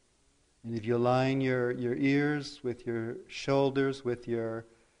 And if you align your ears with your shoulders, with your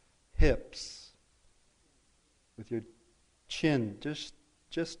hips, with your chin just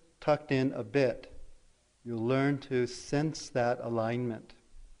tucked in a bit, you'll learn to sense that alignment.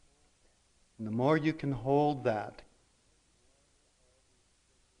 And the more you can hold that,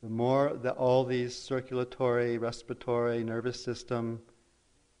 the more that all these circulatory, respiratory, nervous system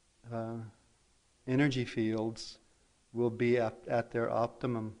energy fields will be at their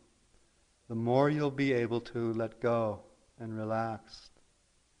optimum, the more you'll be able to let go and relax.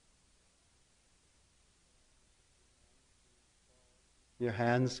 Your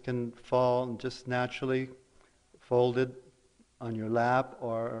hands can fall just naturally folded on your lap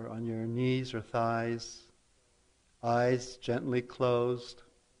or on your knees or thighs. Eyes gently closed.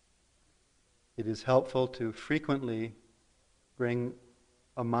 It is helpful to frequently bring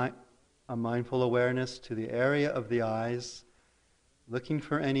a mindful awareness to the area of the eyes, looking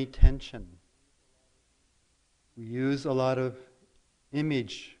for any tension. We use a lot of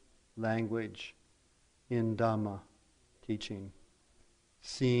image language in Dhamma teaching.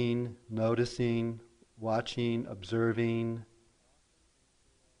 Seeing, noticing, watching, observing.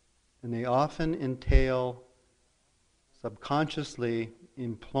 And they often entail subconsciously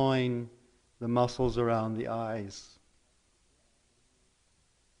employing the muscles around the eyes.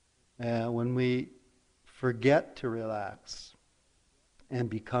 When we forget to relax and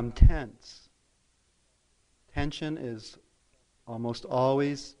become tense, tension is almost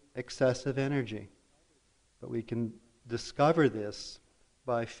always excessive energy. But we can discover this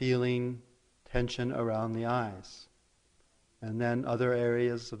by feeling tension around the eyes. And then other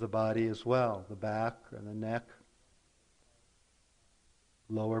areas of the body as well, the back and the neck,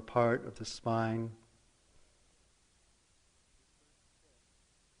 lower part of the spine.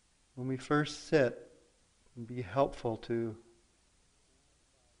 When we first sit, it can be helpful to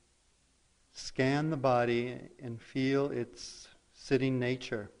scan the body and feel its sitting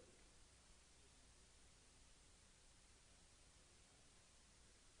nature.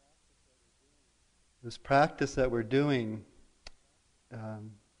 This practice that we're doing, the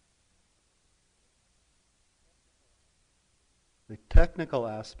technical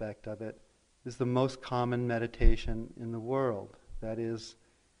aspect of it is the most common meditation in the world. That is,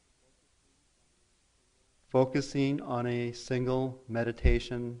 focusing on a single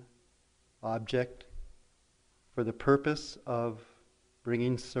meditation object for the purpose of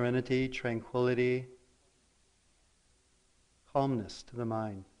bringing serenity, tranquility, calmness to the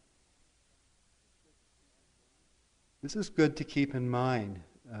mind. This is good to keep in mind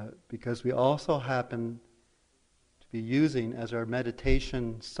because we also happen to be using as our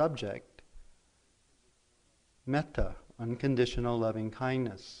meditation subject Metta, unconditional loving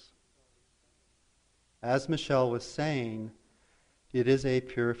kindness. As Michele was saying, it is a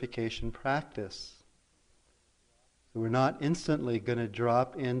purification practice. So we're not instantly going to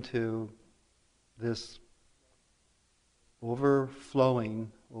drop into this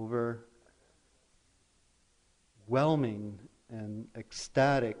overflowing, overwhelming and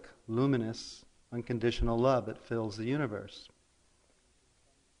ecstatic, luminous, unconditional love that fills the universe.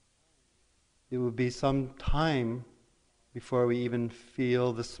 It will be some time before we even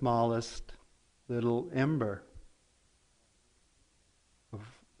feel the smallest little ember of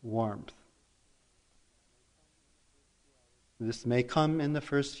warmth. This may come in the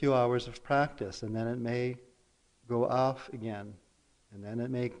first few hours of practice, and then it may go off again, and then it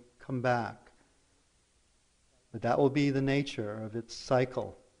may come back. But that will be the nature of its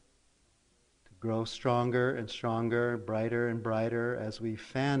cycle, to grow stronger and stronger, brighter and brighter as we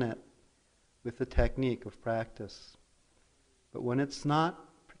fan it with the technique of practice. But when it's not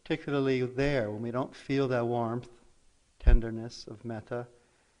particularly there, when we don't feel that warmth, tenderness of metta,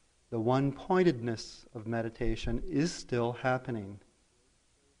 the one-pointedness of meditation is still happening,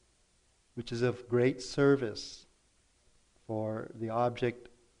 which is of great service for the object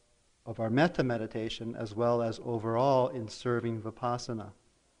of our metta meditation as well as overall in serving vipassana.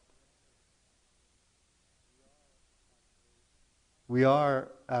 We are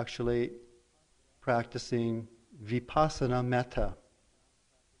actually practicing vipassana metta,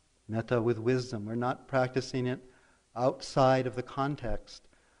 metta with wisdom. We're not practicing it outside of the context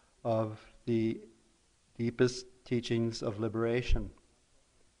of the deepest teachings of liberation.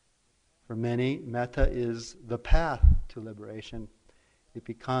 For many, metta is the path to liberation. It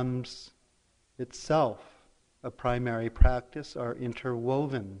becomes itself a primary practice or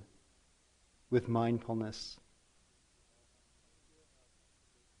interwoven with mindfulness.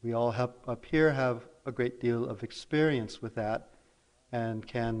 We all up here have a great deal of experience with that and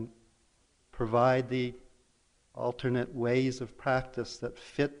can provide the alternate ways of practice that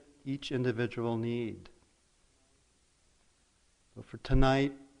fit each individual need. So for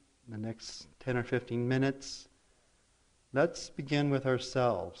tonight, the next 10 or 15 minutes, let's begin with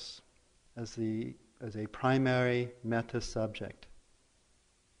ourselves as a primary metta subject.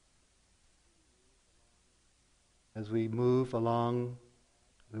 As we move along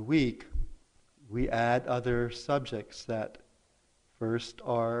the week, we add other subjects that first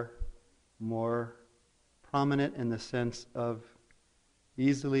are more prominent in the sense of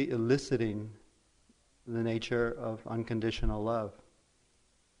easily eliciting the nature of unconditional love.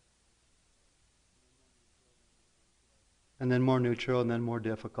 And then more neutral, and then more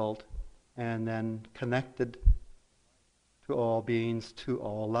difficult, and then connected to all beings, to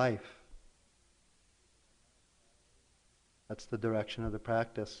all life. That's the direction of the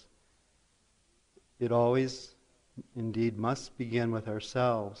practice. It always, indeed, must begin with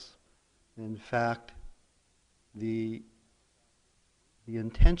ourselves. In fact, the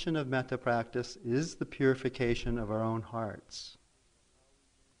intention of metta practice is the purification of our own hearts.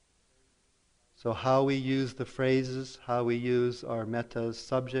 So how we use the phrases, how we use our metta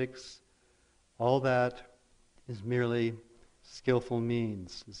subjects, all that is merely skillful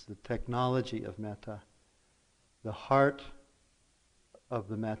means. It's the technology of metta. The heart of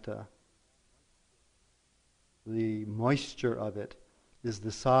the metta, the moisture of it, is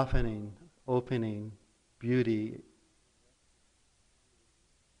the softening, opening, beauty,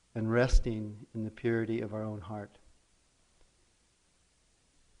 and resting in the purity of our own heart.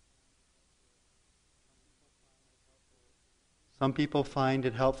 Some people find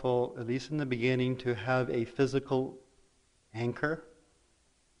it helpful, at least in the beginning, to have a physical anchor.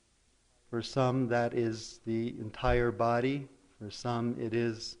 For some, that is the entire body. For some, it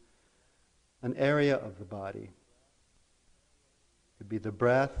is an area of the body. It could be the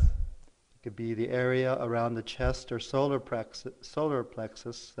breath. It could be the area around the chest or solar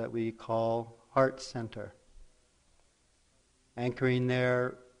plexus that we call heart center. Anchoring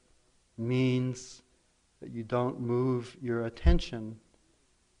there means that you don't move your attention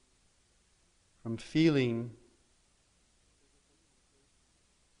from feeling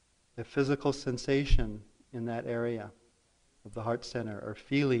a physical sensation in that area of the heart center or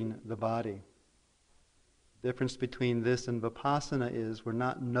feeling the body. The difference between this and vipassana is we're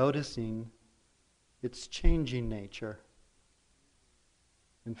not noticing its changing nature.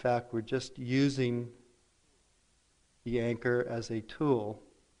 In fact, we're just using the anchor as a tool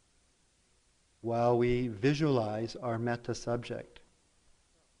while we visualize our metta subject,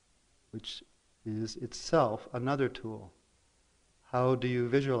 which is itself another tool. How do you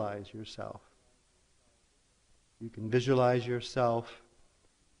visualize yourself? You can visualize yourself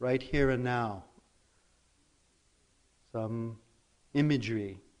right here and now. Some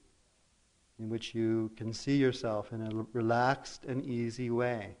imagery in which you can see yourself in a relaxed and easy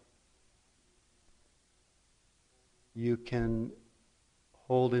way. You can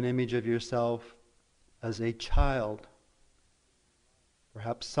hold an image of yourself as a child,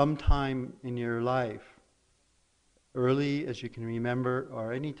 perhaps sometime in your life, early as you can remember,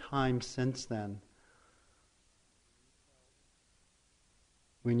 or any time since then,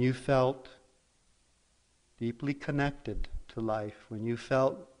 when you felt deeply connected to life, when you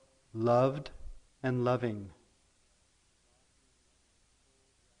felt loved and loving.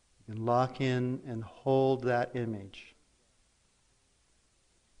 You can lock in and hold that image.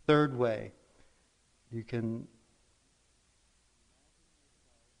 Third way, you can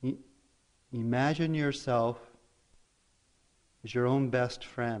imagine yourself as your own best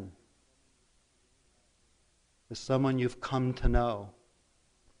friend, as someone you've come to know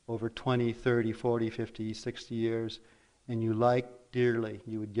over 20, 30, 40, 50, 60 years, and you like dearly,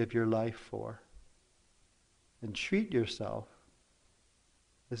 you would give your life for. And treat yourself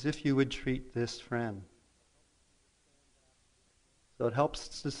as if you would treat this friend. So it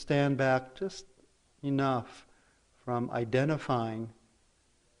helps to stand back just enough from identifying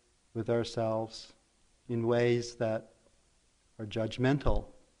with ourselves in ways that are judgmental,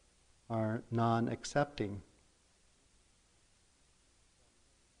 are non-accepting.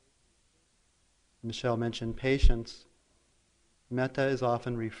 Michele mentioned patience. Metta is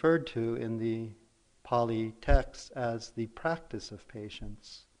often referred to in the Pali texts as the practice of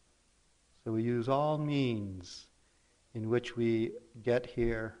patience. So we use all means in which we get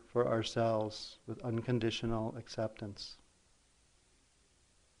here for ourselves with unconditional acceptance.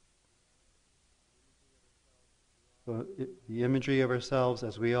 So the imagery of ourselves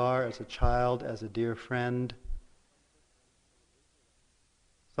as we are, as a child, as a dear friend.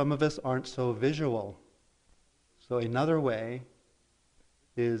 Some of us aren't so visual. So another way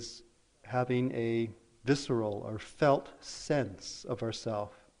is having a visceral or felt sense of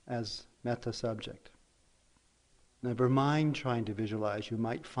ourself as metta subject. Never mind trying to visualize. You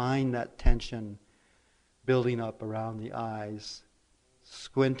might find that tension building up around the eyes,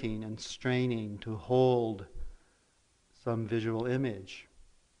 squinting and straining to hold some visual image.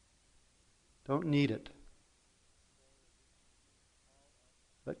 Don't need it.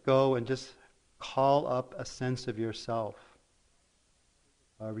 Let go and just call up a sense of yourself.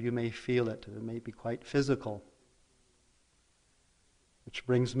 However you may feel it. It may be quite physical. Which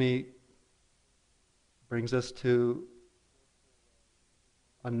brings us to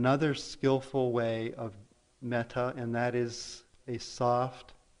another skillful way of metta, and that is a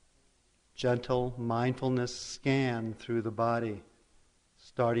soft, gentle mindfulness scan through the body,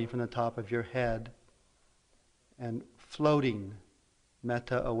 starting from the top of your head and floating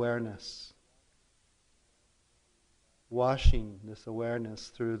metta awareness, washing this awareness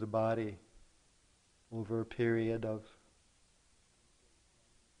through the body over a period of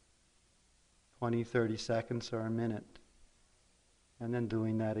 20, 30 seconds or a minute, and then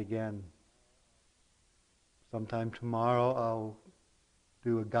doing that again. Sometime tomorrow I'll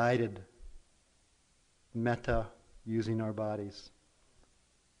do a guided metta using our bodies.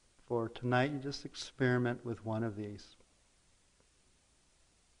 For tonight, you just experiment with one of these.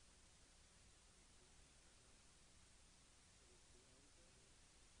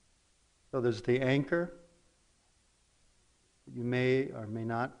 So there's the anchor that you may or may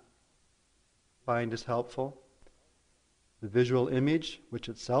not find as helpful. The visual image, which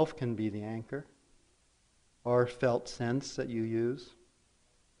itself can be the anchor, or felt sense that you use.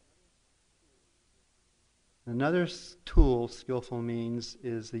 Another tool, skillful means,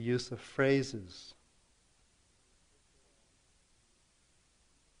 is the use of phrases.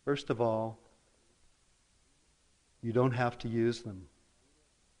 First of all, you don't have to use them.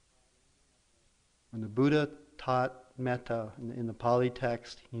 When the Buddha taught metta in the Pali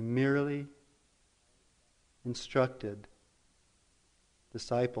text, he merely instructed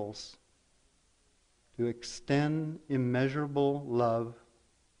disciples to extend immeasurable love,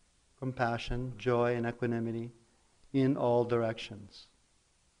 compassion, joy, and equanimity in all directions.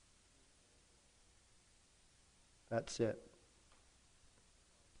 That's it.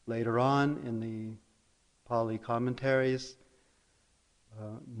 Later on in the Pali commentaries,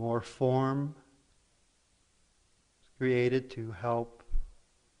 more form is created to help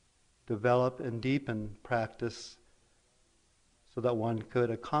develop and deepen practice so that one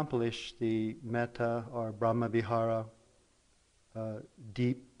could accomplish the metta or Brahma Vihara,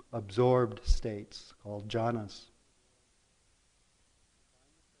 deep absorbed states called jhanas.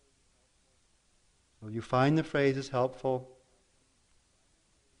 So you find the phrases helpful,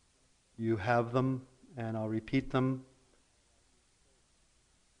 you have them, and I'll repeat them.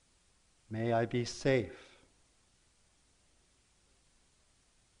 May I be safe.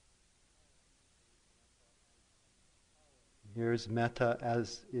 Here's metta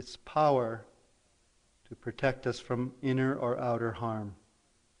as its power to protect us from inner or outer harm.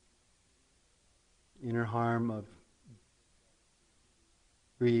 Inner harm of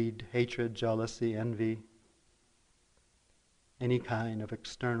greed, hatred, jealousy, envy, any kind of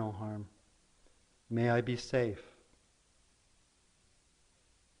external harm. May I be safe.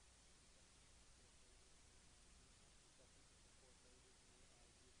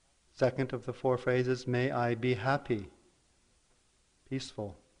 Second of the four phrases, may I be happy,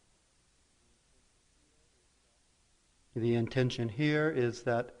 peaceful. The intention here is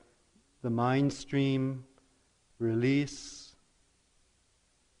that the mind stream release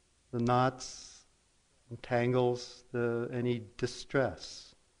the knots, entangles, any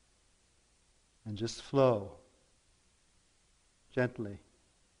distress, and just flow gently,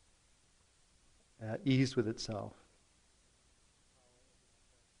 at ease with itself.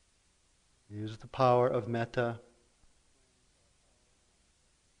 Use the power of metta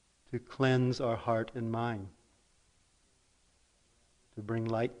to cleanse our heart and mind, to bring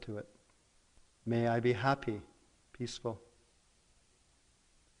light to it. May I be happy, peaceful.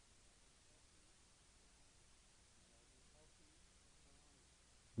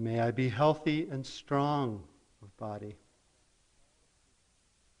 May I be healthy and strong of body.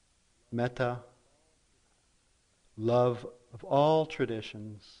 Metta, love of all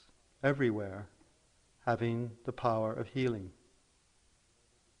traditions, everywhere, having the power of healing.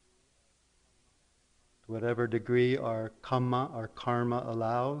 To whatever degree our karma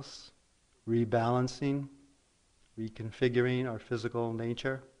allows, rebalancing, reconfiguring our physical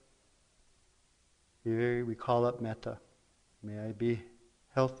nature. Here we call up metta. May I be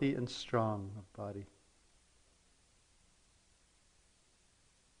healthy and strong of body.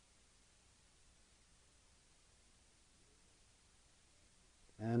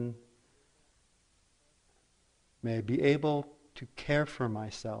 And may I be able to care for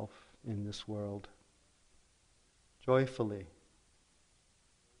myself in this world joyfully,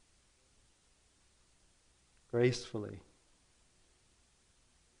 gracefully,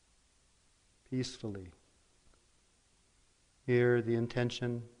 peacefully. Here the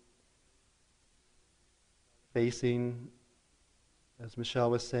intention, facing, as Michele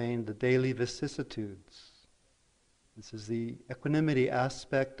was saying, the daily vicissitudes. This is the equanimity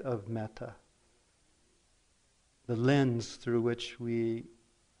aspect of metta, the lens through which we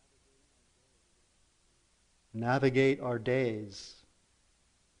navigate our days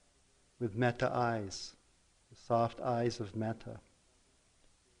with metta eyes, the soft eyes of metta.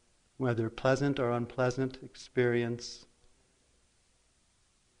 Whether pleasant or unpleasant experience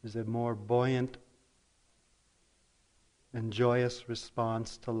is a more buoyant and joyous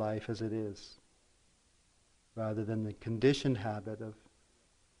response to life as it is, rather than the conditioned habit of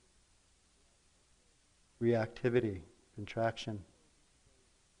reactivity, contraction.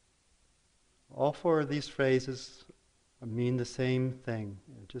 All four of these phrases mean the same thing,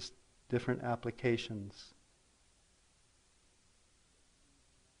 just different applications.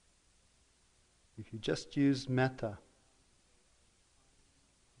 If you just use metta,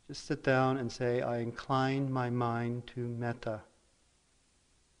 just sit down and say, I incline my mind to metta.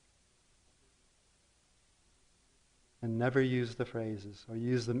 And never use the phrases, or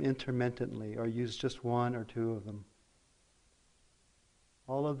use them intermittently, or use just one or two of them.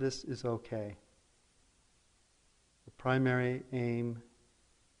 All of this is okay. The primary aim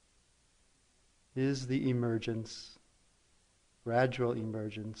is the emergence, gradual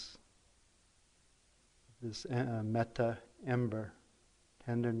emergence, this metta ember,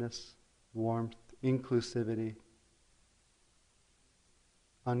 tenderness, warmth, inclusivity,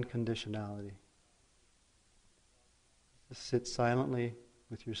 unconditionality. Just sit silently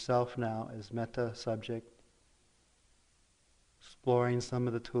with yourself now as metta subject, exploring some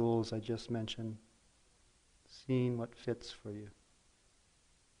of the tools I just mentioned, seeing what fits for you.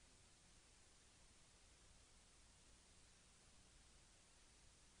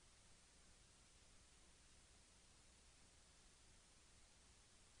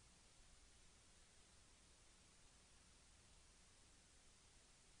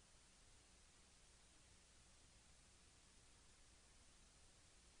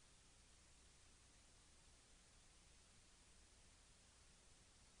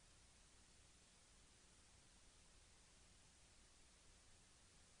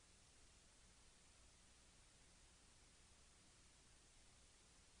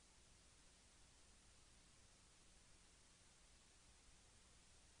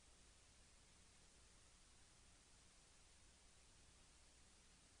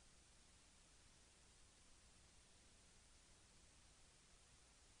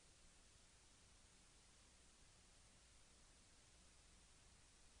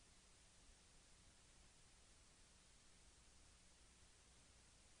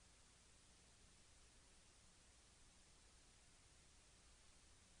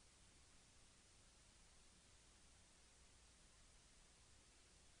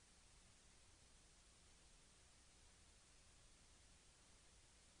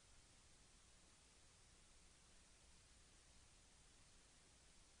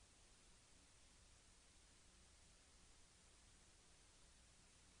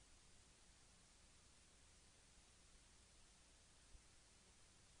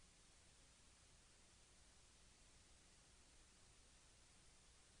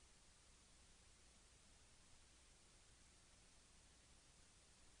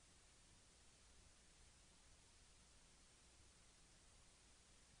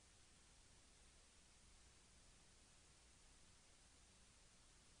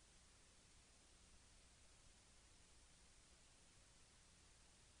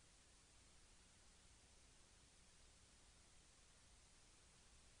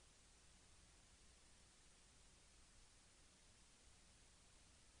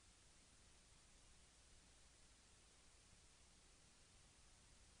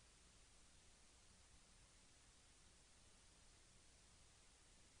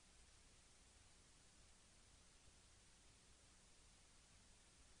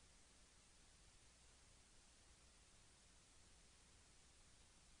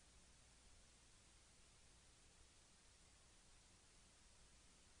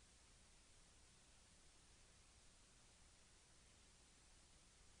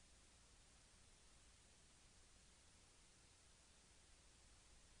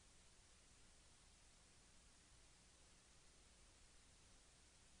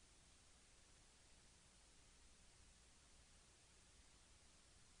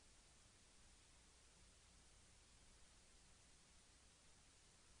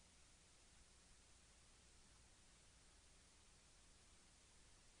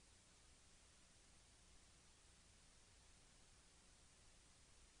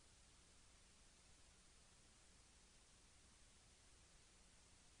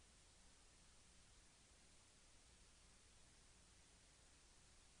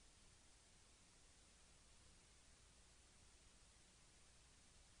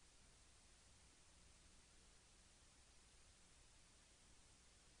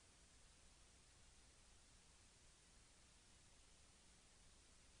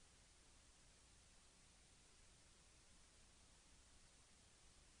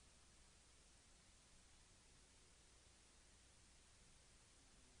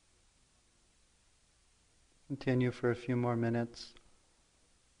 continue for a few more minutes.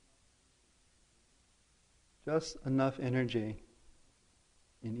 Just enough energy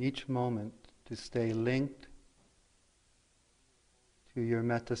in each moment to stay linked to your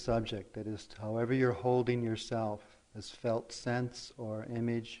metta subject, that is, however you're holding yourself as felt sense or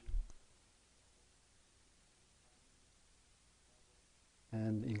image,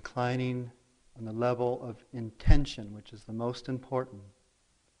 and inclining on the level of intention, which is the most important,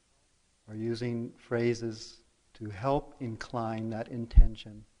 or using phrases to help incline that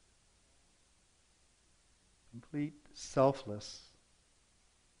intention. Complete selfless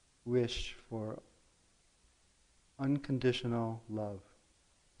wish for unconditional love,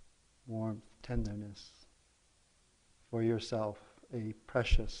 warmth, tenderness for yourself, a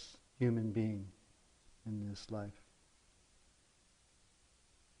precious human being in this life.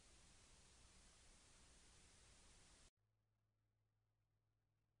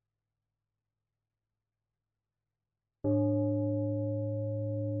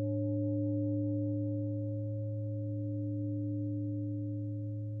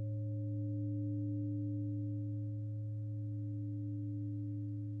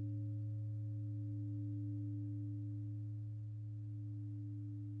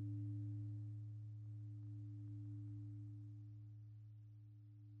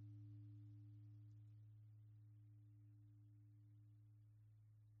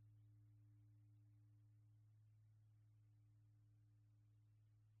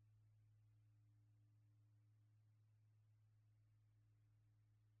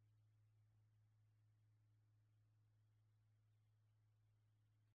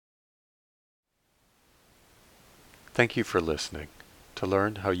 Thank you for listening. To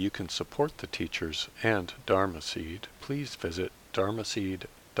learn how you can support the teachers and Dharma Seed, please visit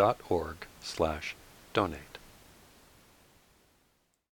dharmaseed.org/donate.